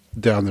something up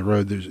down the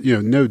road. There's,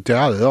 no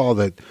doubt at all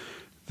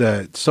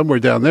that somewhere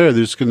down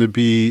there's going to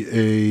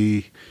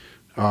be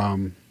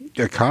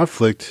a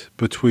conflict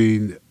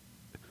between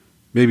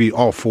maybe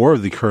all 4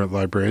 of the current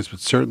librarians, but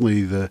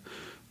certainly the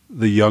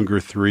younger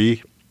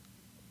 3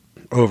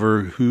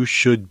 over who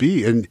should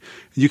be. And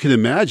you can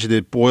imagine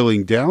it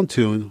boiling down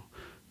to,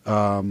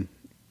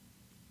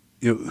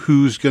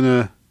 who's going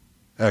to.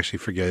 Actually,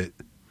 forget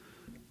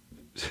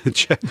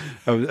it.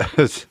 I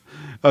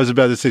was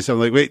about to say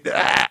something like, "Wait,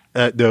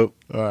 no,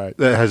 all right,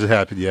 that hasn't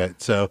happened yet."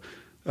 So,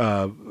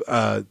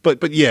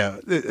 but yeah,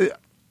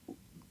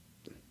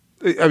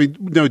 I mean,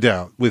 no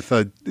doubt with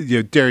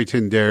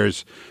Darrington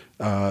Dare's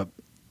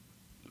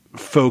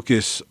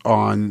focus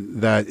on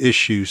that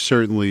issue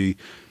certainly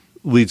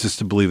leads us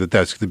to believe that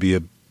that's going to be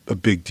a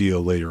big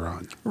deal later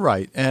on.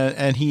 Right,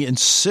 and he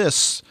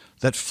insists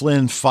that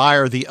Flynn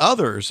fire the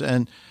others,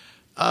 and.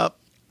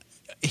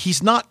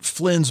 He's not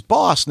Flynn's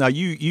boss. Now,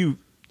 you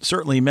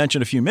certainly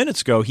mentioned a few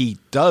minutes ago, he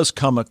does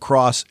come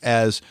across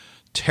as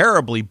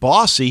terribly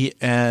bossy,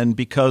 and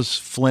because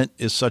Flynn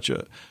is such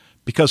a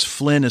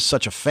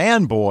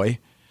fanboy,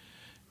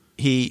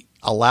 he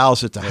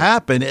allows it to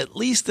happen, at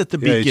least at the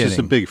beginning. He's just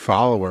a big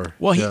follower.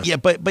 Well,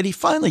 but he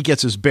finally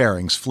gets his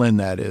bearings, Flynn,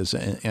 that is,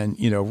 and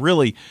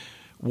really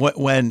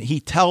when he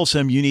tells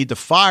him you need to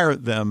fire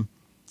them,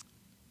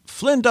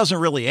 Flynn doesn't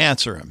really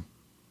answer him.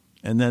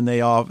 And then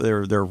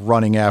they're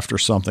running after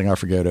something. I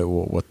forget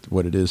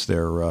what it is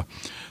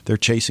they're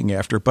chasing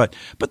after. But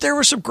there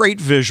were some great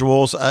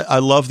visuals. I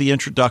love the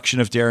introduction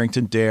of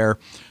Darrington Dare.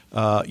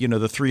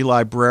 The three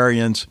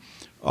librarians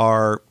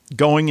are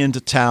going into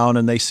town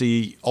and they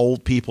see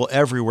old people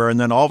everywhere. And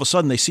then all of a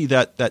sudden they see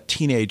that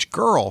teenage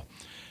girl.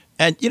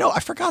 And, I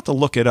forgot to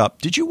look it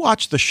up. Did you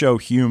watch the show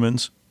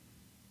Humans?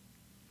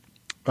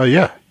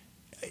 Yeah.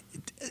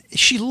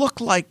 She looked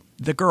like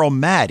the girl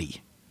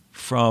Maddie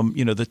from,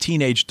 the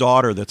teenage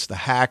daughter that's the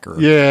hacker.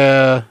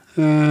 Yeah.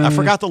 I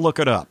forgot to look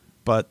it up,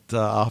 but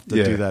I'll have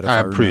to do that if I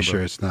remember. I'm pretty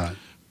sure it's not.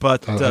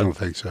 But I don't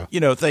think so.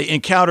 They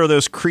encounter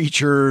those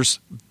creatures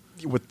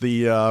with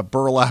the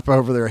burlap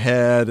over their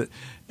head,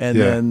 and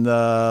then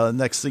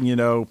next thing you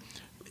know,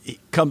 he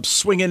comes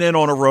swinging in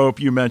on a rope.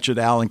 You mentioned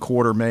Alan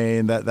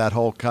Quatermain, that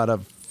whole kind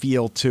of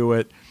feel to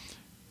it.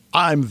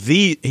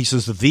 He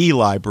says, the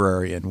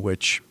librarian,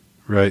 which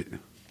right.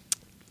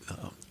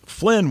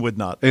 Flynn would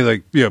not.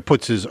 He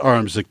puts his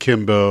arms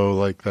akimbo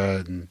like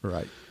that, and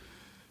right.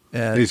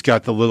 And he's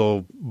got the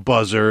little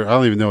buzzer. I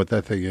don't even know what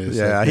that thing is.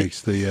 Yeah,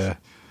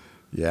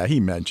 he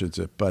mentions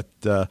it, but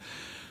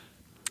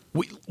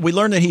we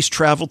learn that he's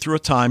traveled through a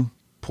time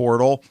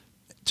portal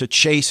to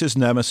chase his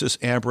nemesis,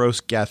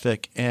 Ambrose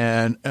Gethic,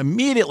 and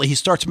immediately he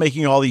starts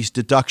making all these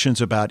deductions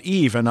about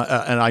Eve, and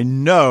I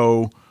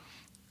know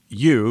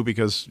you,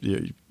 because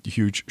you're a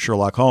huge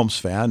Sherlock Holmes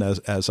fan,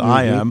 as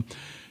I am.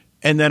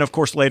 And then, of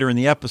course, later in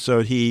the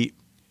episode, he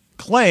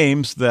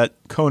claims that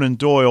Conan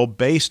Doyle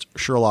based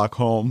Sherlock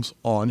Holmes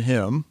on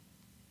him.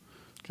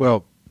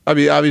 Well, I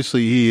mean,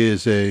 obviously he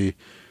is a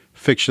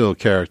fictional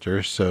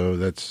character, so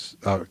that's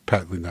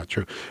patently not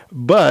true.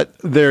 But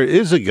there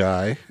is a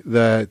guy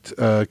that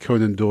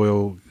Conan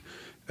Doyle,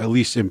 at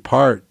least in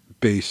part,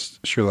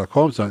 based Sherlock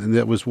Holmes on, and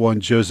that was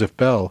one Joseph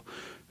Bell,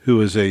 who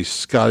was a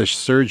Scottish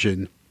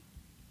surgeon.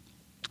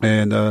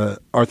 And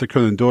Arthur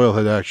Conan Doyle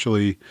had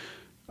actually,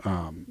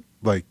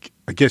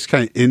 I guess,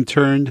 kind of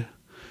interned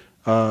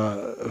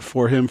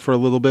for him for a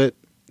little bit.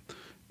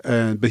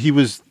 But he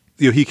was,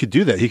 he could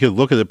do that. He could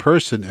look at a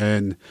person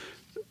and,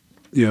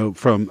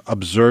 from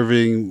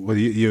observing,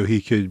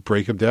 he could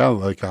break them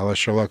down like a la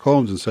Sherlock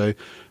Holmes and say,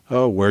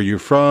 oh, where you're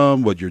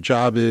from, what your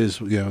job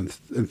is, and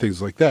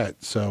things like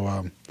that.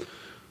 So,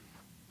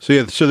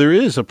 so there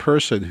is a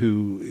person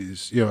who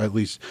is, at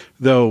least,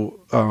 though,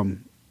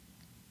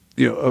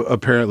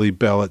 apparently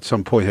Bell at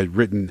some point had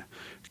written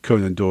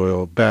Conan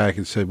Doyle back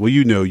and said, well,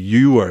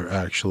 you are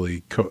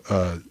actually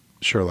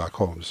Sherlock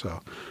Holmes.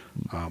 So,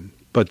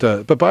 but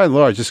by and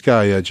large, this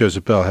guy,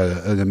 Joseph Bell, had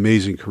an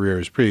amazing career.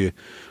 He's a pretty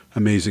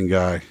amazing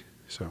guy.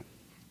 So,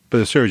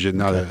 but a surgeon,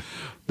 not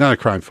a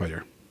crime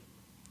fighter.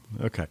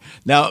 Okay.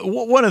 Now,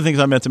 one of the things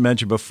I meant to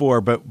mention before,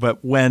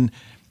 but when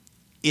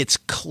it's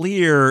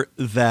clear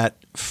that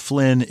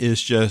Flynn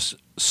is just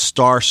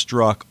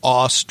starstruck,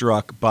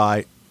 awestruck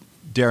by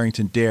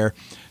Darrington Dare,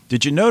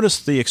 did you notice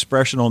the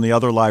expression on the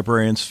other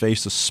librarian's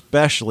face,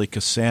 especially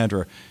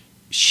Cassandra?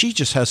 She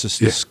just has this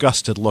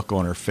disgusted look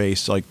on her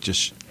face, like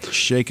just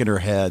shaking her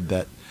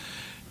head.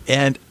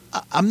 And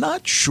I'm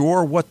not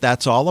sure what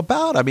that's all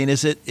about. I mean,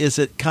 is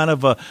it kind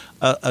of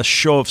a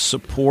show of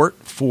support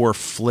for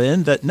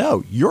Flynn that,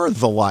 no, you're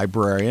the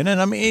librarian?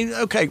 And I mean,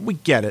 okay, we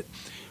get it.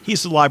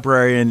 He's the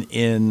librarian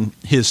in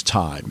his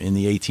time, in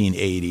the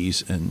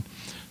 1880s, and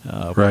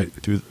right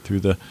through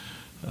the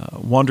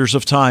wonders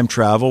of time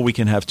travel, we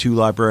can have two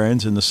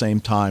librarians in the same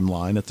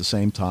timeline at the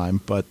same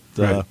time. But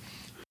right.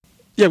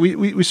 Yeah,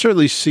 we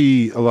certainly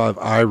see a lot of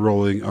eye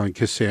rolling on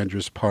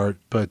Cassandra's part,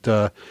 but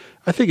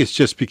I think it's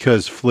just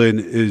because Flynn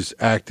is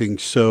acting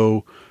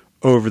so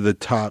over the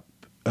top,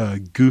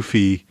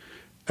 goofy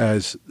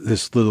as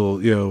this little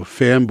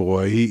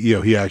fanboy.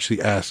 He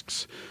actually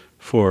asks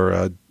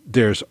for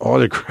Dare's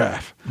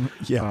autograph.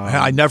 Yeah,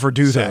 I never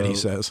do that, he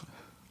says.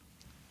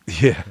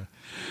 Yeah.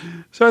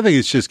 So I think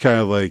it's just kind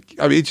of like,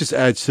 I mean, it just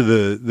adds to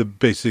the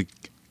basic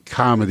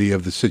comedy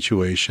of the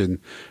situation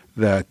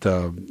that,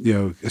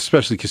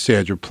 especially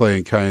Cassandra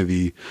playing kind of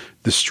the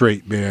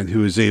straight man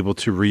who is able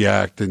to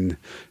react and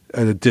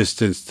at a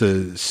distance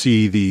to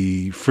see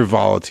the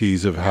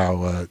frivolities of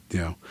how,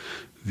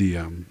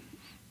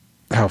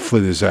 how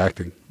Flynn is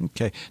acting.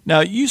 Okay. Now,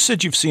 you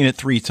said you've seen it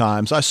 3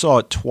 times. I saw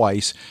it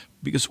twice.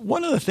 Because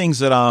one of the things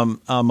that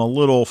I'm a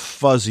little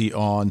fuzzy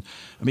on,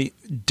 I mean,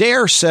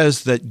 Dare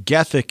says that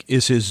Gethic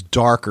is his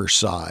darker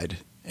side,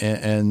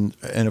 and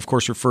of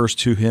course refers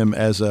to him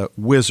as a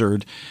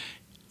wizard.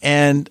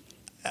 And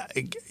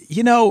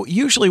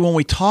usually when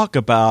we talk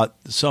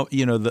about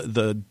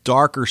the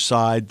darker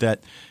side,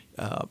 that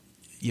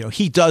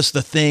he does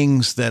the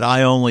things that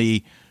I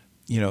only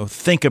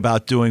think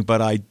about doing,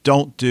 but I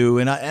don't do,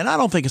 and I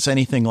don't think it's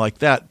anything like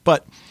that,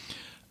 but.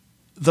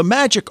 The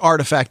magic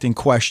artifact in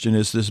question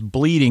is this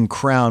bleeding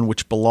crown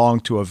which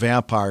belonged to a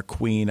vampire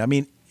queen. I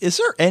mean, is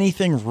there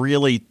anything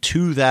really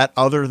to that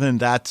other than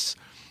that's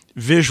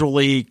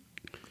visually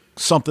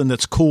something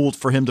that's cool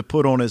for him to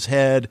put on his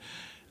head?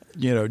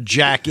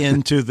 jack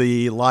into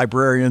the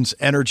librarian's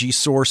energy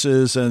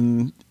sources,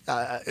 and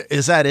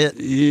is that it?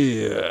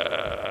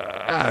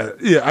 Yeah,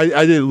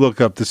 I didn't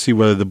look up to see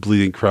whether the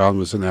bleeding crown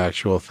was an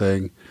actual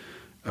thing.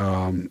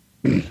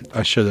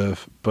 I should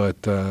have,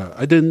 but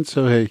I didn't.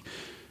 So hey,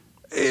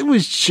 it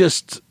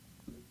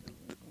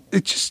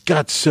just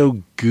got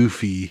so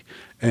goofy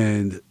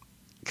and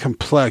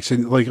complex,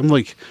 and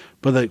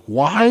but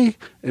why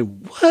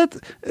and what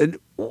and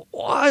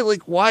why?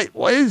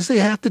 Why does they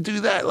have to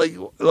do that?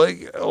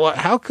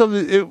 How come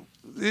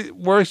it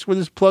works when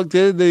it's plugged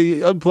in? They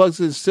unplugs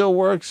it, it still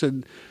works,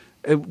 and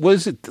what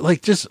is it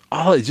like? Just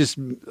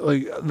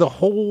the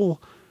whole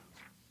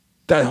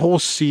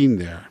scene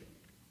there,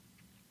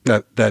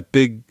 that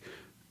big,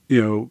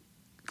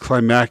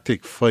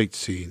 climactic fight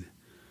scene.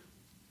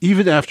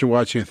 Even after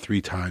watching it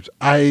 3 times,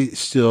 I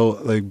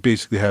still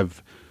basically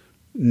have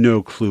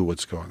no clue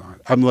what's going on.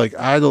 I'm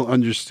I don't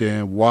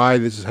understand why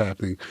this is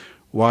happening.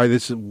 Why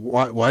does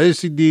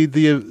he need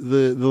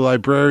the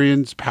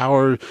librarian's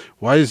power?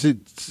 Why does it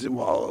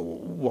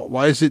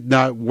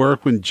not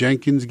work when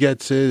Jenkins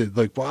gets it?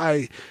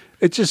 Why?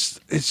 It's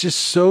just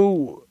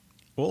so.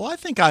 Well, I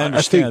think I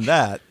understand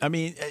that. I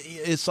mean,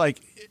 it's like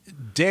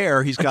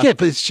Dare. He's got. Yeah,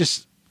 but it's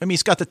just. I mean,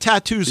 he's got the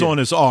tattoos on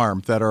his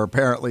arm that are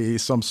apparently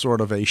some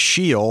sort of a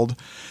shield,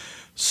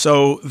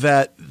 so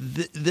that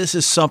this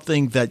is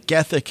something that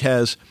Gethic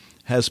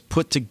has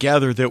put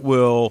together that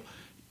will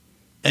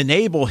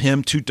enable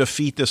him to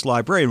defeat this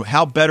librarian.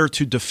 How better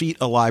to defeat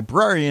a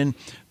librarian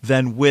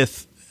than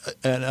with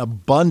an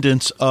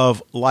abundance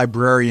of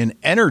librarian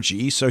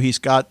energy? So he's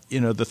got,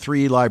 the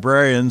 3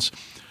 librarians,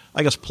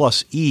 I guess,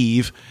 plus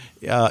Eve,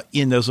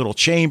 in those little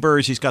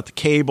chambers. He's got the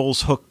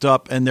cables hooked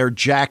up, and they're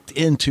jacked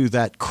into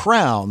that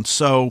crown.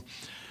 So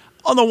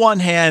on the one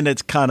hand,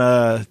 it's kind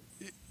of,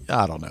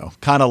 I don't know,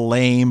 kind of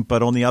lame,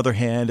 but on the other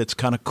hand, it's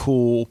kind of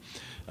cool.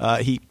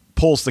 He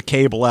pulls the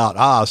cable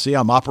out. See,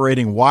 I'm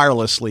operating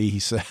wirelessly, he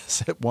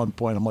says at one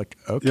point. I'm like,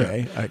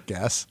 okay, yeah. I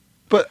guess.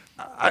 But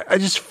I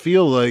just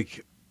feel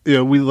like, we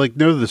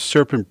know the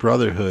Serpent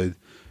Brotherhood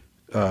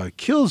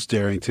kills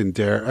Darrington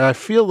Dare. And I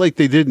feel like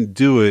they didn't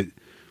do it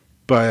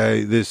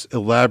by this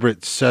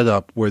elaborate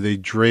setup where they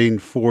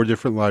drained 4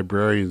 different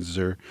librarians,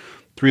 or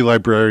 3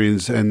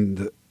 librarians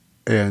and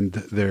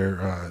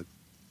their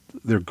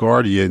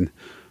guardian.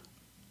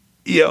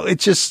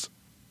 It's just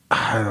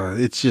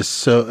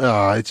so.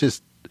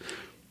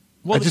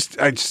 Well,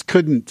 I just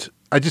couldn't.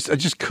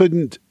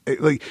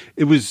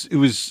 It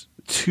was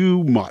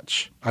too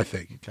much, I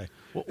think. Okay.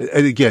 Well,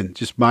 and again,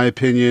 just my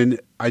opinion.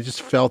 I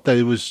just felt that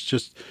it was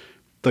just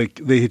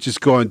they had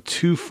just gone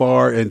too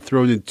far and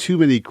thrown in too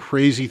many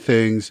crazy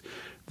things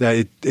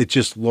that it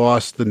just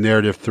lost the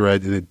narrative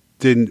thread, and it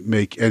didn't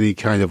make any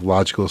kind of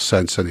logical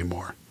sense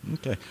anymore.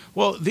 Okay.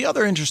 Well, the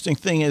other interesting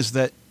thing is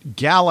that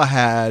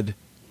Galahad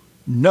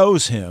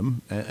knows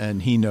him,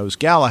 and he knows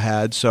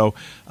Galahad. So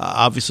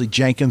obviously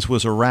Jenkins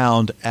was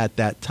around at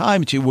that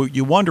time.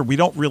 You wonder, we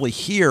don't really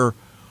hear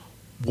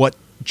what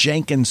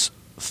Jenkins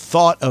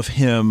thought of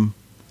him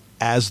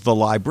as the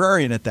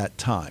librarian at that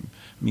time.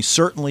 I mean,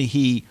 certainly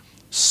he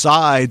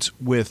sides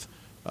with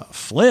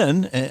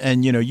Flynn,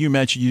 and you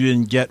mentioned you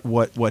didn't get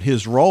what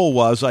his role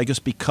was. I guess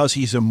because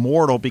he's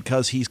immortal,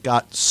 because he's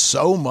got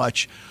so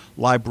much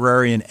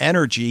librarian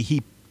energy,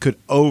 he could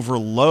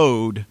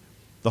overload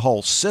the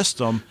whole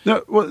system.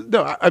 No,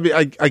 I mean,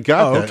 I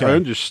got that. Okay. I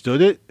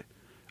understood it.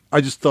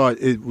 I just thought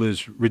it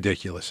was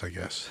ridiculous, I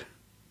guess.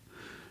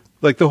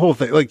 The whole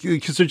thing,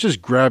 because they're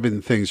just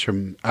grabbing things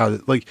from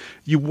out.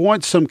 You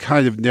want some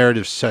kind of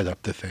narrative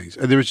setup to things,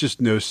 and there was just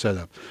no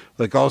setup.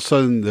 All of a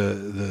sudden,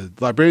 the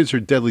librarians are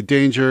in deadly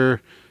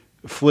danger.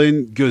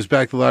 Flynn goes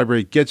back to the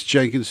library, gets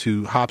Jenkins,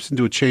 who hops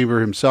into a chamber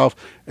himself,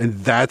 and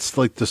that's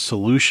the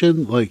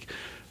solution.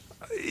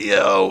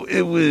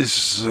 It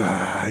was,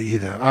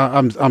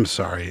 I'm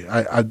sorry.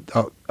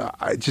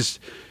 I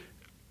just,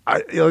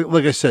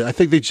 like I said, I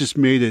think they just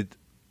made it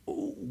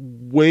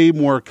way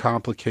more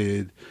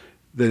complicated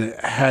than it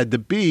had to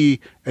be,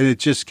 and it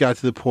just got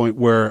to the point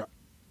where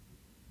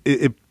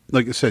it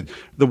like I said,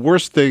 the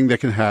worst thing that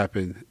can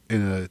happen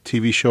in a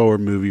TV show or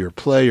movie or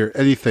play or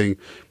anything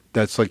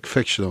that's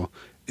fictional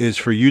is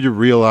for you to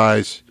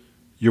realize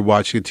you're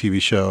watching a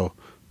TV show,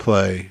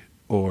 play,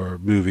 or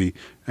movie,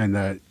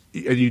 and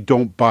you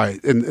don't buy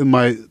it. And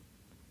my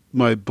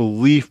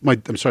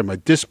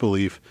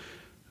disbelief,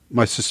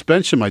 my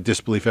suspension, my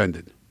disbelief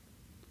ended.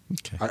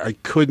 Okay. I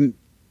couldn't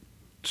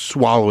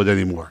swallow it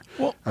anymore.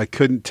 Well, I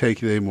couldn't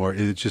take it anymore.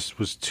 It just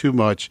was too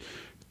much,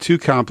 too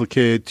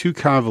complicated, too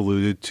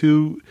convoluted,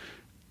 too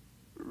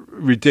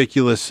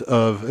ridiculous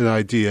of an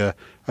idea.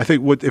 I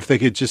think if they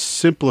could just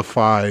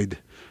simplified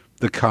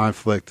the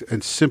conflict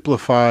and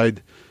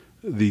simplified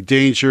the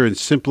danger and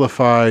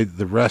simplified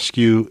the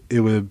rescue,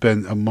 it would have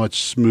been a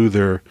much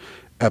smoother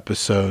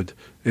episode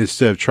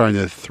instead of trying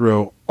to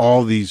throw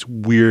all these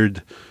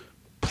weird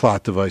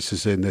plot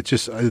devices in that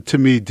just, to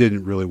me,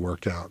 didn't really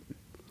work out.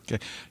 Okay.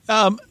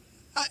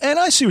 And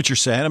I see what you're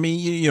saying. I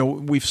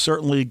mean, we've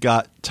certainly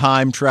got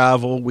time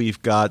travel.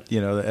 We've got,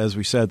 as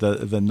we said,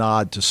 the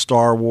nod to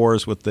Star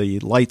Wars with the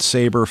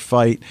lightsaber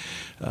fight.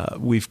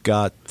 We've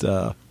got,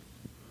 again,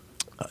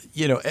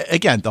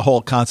 the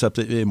whole concept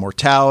of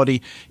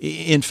immortality.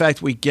 In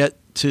fact, we get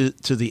to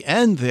the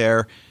end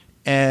there,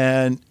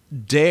 and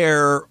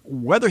Dare,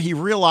 whether he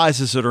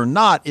realizes it or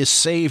not, is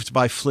saved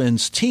by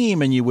Flynn's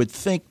team, and you would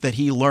think that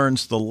he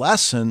learns the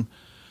lesson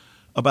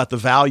about the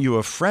value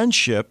of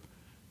friendship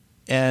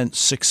and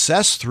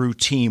success through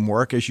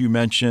teamwork, as you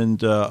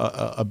mentioned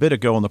a bit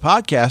ago on the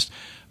podcast.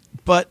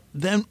 But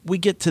then we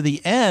get to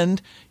the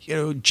end,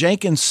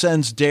 Jenkins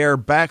sends Dare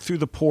back through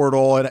the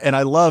portal, and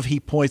I love he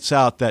points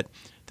out that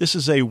this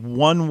is a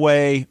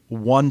one-way,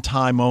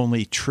 one-time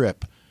only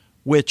trip,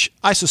 which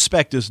I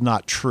suspect is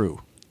not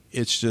true.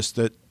 It's just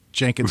that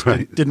Jenkins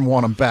didn't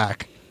want him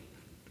back.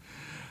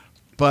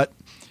 But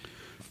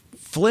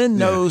Flynn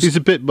knows... he's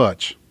a bit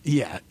much.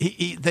 Yeah,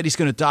 that he's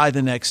going to die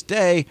the next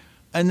day.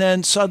 And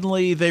then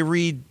suddenly they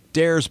read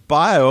Dare's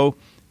bio,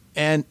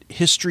 and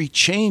history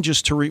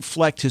changes to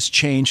reflect his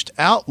changed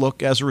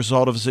outlook as a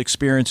result of his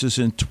experiences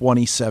in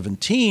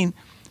 2017.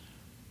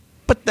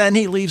 But then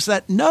he leaves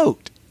that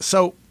note.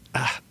 So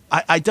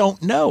I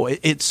don't know.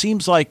 It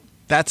seems like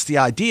that's the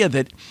idea,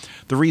 that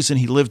the reason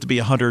he lived to be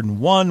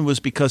 101 was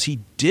because he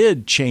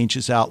did change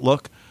his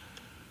outlook.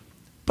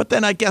 But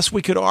then I guess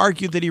we could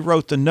argue that he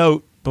wrote the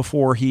note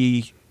before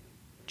he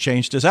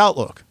changed his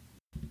outlook.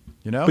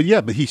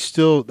 But he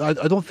still, I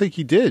don't think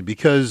he did,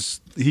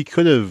 because he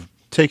could have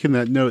taken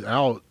that note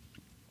out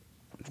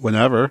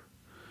whenever,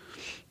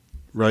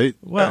 right?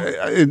 Well,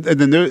 and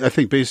the note, I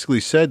think, basically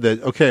said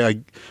that,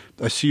 okay,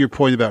 I see your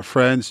point about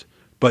friends,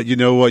 but you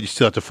know what? You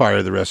still have to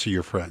fire the rest of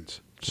your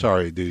friends.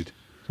 Sorry, dude.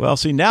 Well,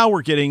 see, now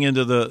we're getting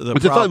into the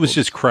But I thought it was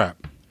just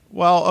crap.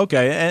 Well,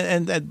 okay,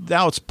 and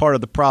now it's part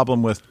of the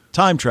problem with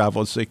time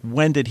travel. It's like,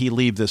 when did he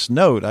leave this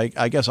note?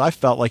 I guess I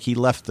felt like he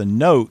left the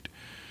note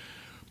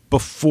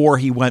before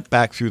he went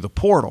back through the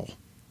portal,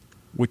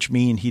 which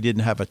means he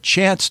didn't have a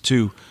chance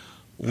to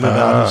live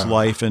out his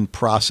life and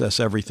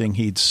process everything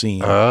he'd seen.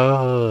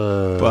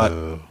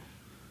 But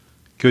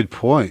good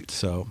point.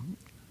 So,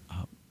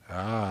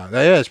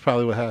 that's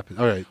probably what happened.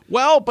 All right.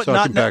 Well, but so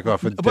not I can back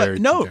off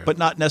but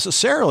not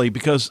necessarily,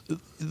 because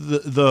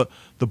the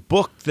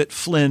book that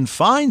Flynn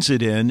finds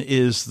it in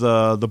is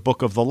the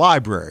book of the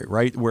library,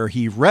 right, where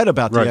he read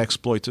about the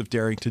exploits of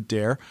Daring to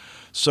Dare.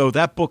 So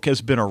that book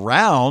has been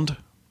around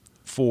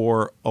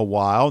for a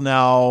while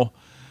now.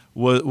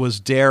 Was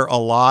Dare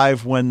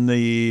alive when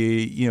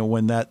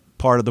when that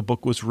part of the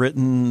book was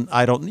written?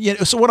 I don't.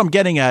 So what I'm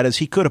getting at is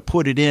he could have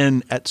put it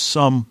in at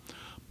some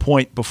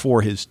point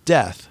before his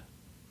death,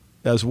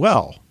 as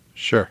well.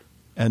 Sure.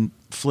 And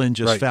Flynn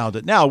just found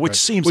it now, which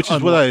seems is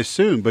what I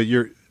assume. But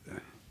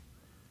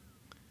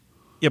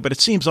but it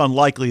seems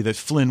unlikely that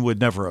Flynn would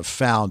never have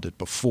found it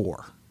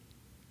before.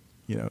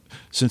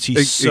 Since he's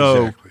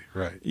exactly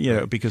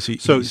right. Because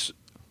he's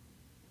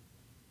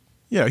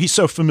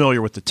so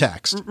familiar with the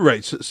text.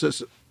 Right. So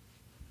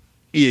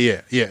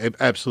yeah,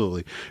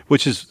 absolutely.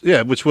 Which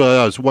what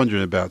I was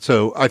wondering about.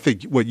 So I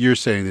think what you're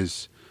saying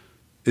is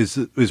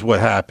what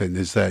happened,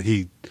 is that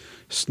he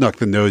snuck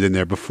the note in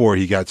there before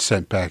he got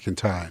sent back in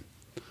time.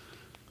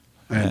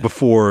 And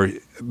before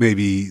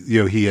maybe,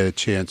 he had a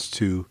chance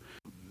to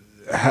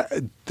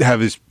have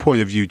his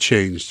point of view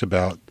changed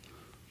about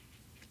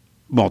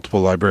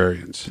multiple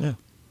librarians. Yeah.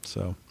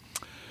 So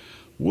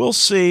we'll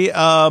see.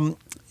 I'm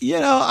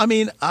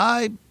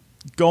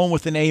going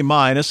with an A-,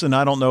 and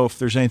I don't know if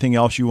there's anything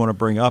else you want to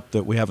bring up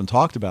that we haven't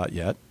talked about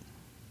yet.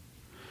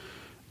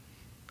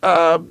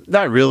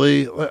 Not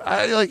really.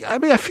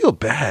 I feel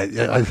bad.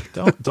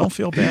 Don't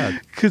feel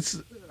bad,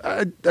 because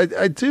I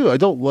do. I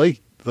don't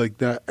like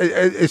that.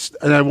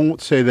 And I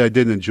won't say that I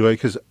didn't enjoy it,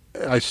 because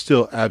I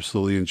still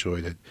absolutely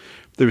enjoyed it.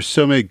 There were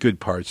so many good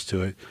parts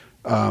to it,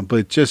 but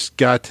it just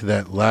got to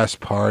that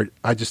last part.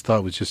 I just thought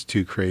it was just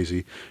too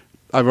crazy.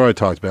 I've already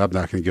talked about it. I'm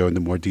not going to go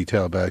into more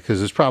detail about it, because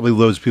there's probably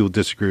loads of people who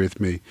disagree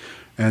with me,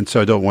 and so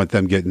I don't want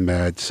them getting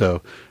mad.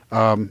 So,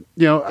 I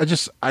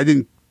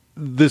didn't.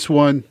 This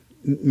one,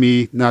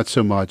 me, not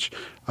so much.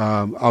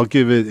 I'll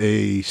give it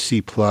a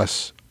C+,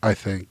 I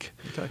think.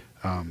 Okay.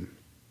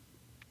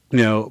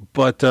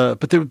 But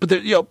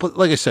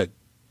like I said,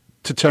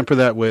 to temper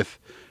that with,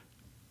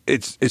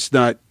 it's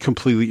not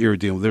completely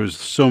irredeemable. There's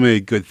so many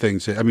good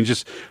things. I mean,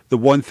 just the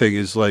one thing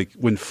is, like,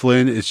 when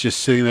Flynn is just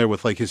sitting there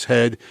with, like, his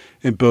head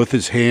in both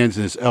his hands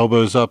and his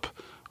elbows up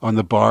on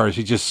the bars,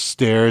 he just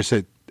stares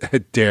at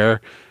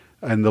Dare,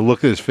 and the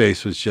look on his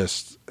face was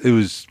it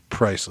was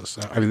priceless.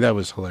 I mean, that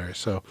was hilarious.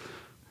 So.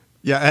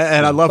 Yeah,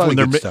 and I love when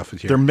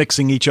they're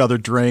mixing each other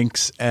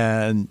drinks,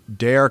 and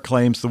Dare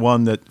claims the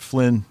one that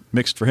Flynn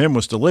mixed for him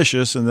was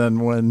delicious, and then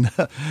when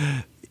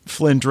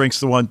Flynn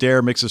drinks the one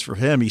Dare mixes for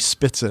him, he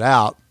spits it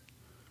out.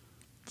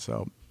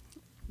 So,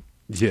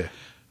 yeah.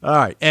 All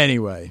right.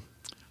 Anyway,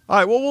 all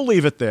right. Well, we'll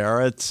leave it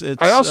there. It's.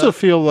 I also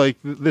feel like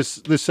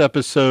this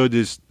episode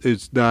is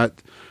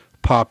not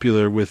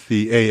popular with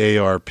the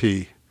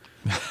AARP,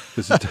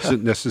 because it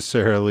doesn't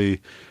necessarily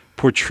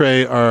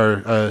portray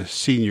our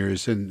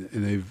seniors, and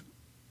they've.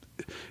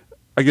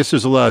 I guess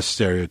there's a lot of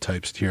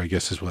stereotypes here. I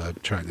guess is what I'm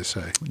trying to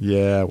say.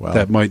 Yeah, well,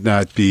 that might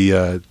not be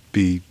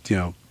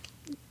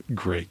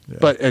great,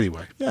 but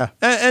anyway. Yeah,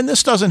 and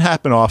this doesn't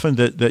happen often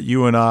that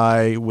you and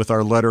I, with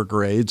our letter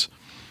grades,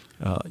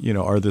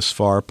 are this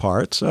far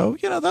apart. So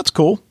that's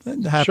cool.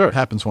 It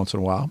happens once in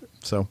a while.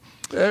 So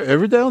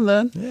every now and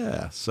then.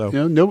 Yeah.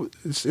 So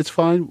it's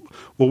fine.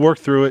 We'll work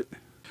through it.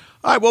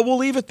 All right. Well, we'll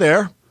leave it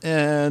there.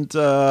 And,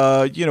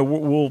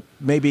 we'll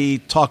maybe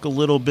talk a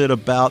little bit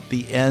about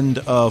the end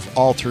of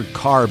Altered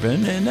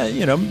Carbon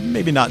and,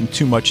 maybe not in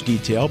too much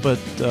detail, but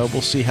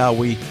we'll see how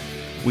we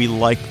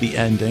like the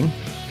ending.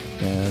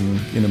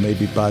 And,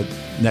 maybe by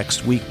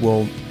next week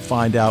we'll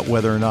find out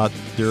whether or not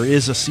there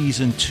is a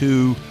season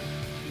 2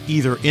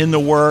 either in the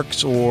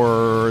works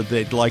or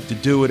they'd like to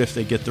do it if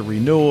they get the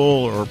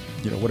renewal or,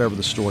 whatever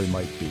the story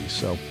might be.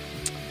 So,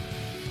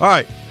 all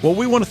right. Well,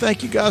 we want to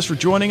thank you guys for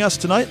joining us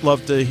tonight.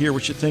 Love to hear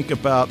what you think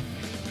about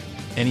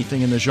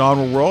anything in the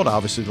genre world,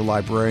 obviously the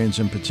librarians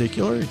in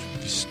particular.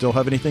 If you still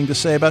have anything to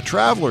say about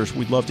Travelers,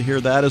 we'd love to hear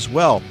that as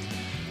well.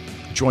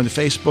 Join the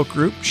Facebook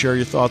group, share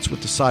your thoughts with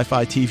the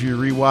Sci-Fi TV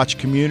Rewatch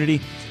community,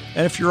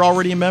 and if you're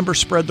already a member,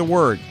 spread the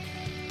word.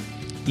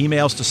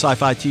 Emails to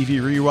sci-fi TV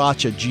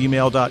rewatch at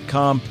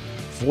gmail.com,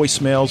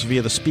 voicemails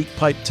via the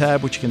SpeakPipe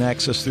tab, which you can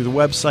access through the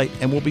website,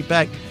 and we'll be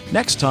back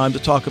next time to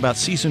talk about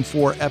Season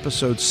 4,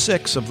 Episode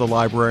 6 of The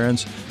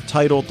Librarians,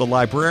 titled The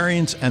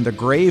Librarians and the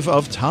Grave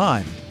of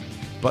Time.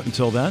 But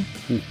until then...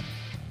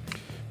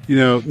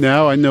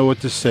 now I know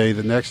what to say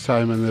the next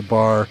time I'm in the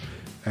bar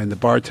and the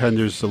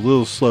bartender's a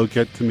little slow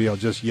get to me. I'll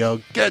just yell,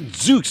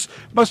 "Gadzooks!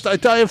 Must I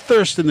die of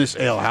thirst in this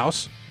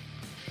alehouse?"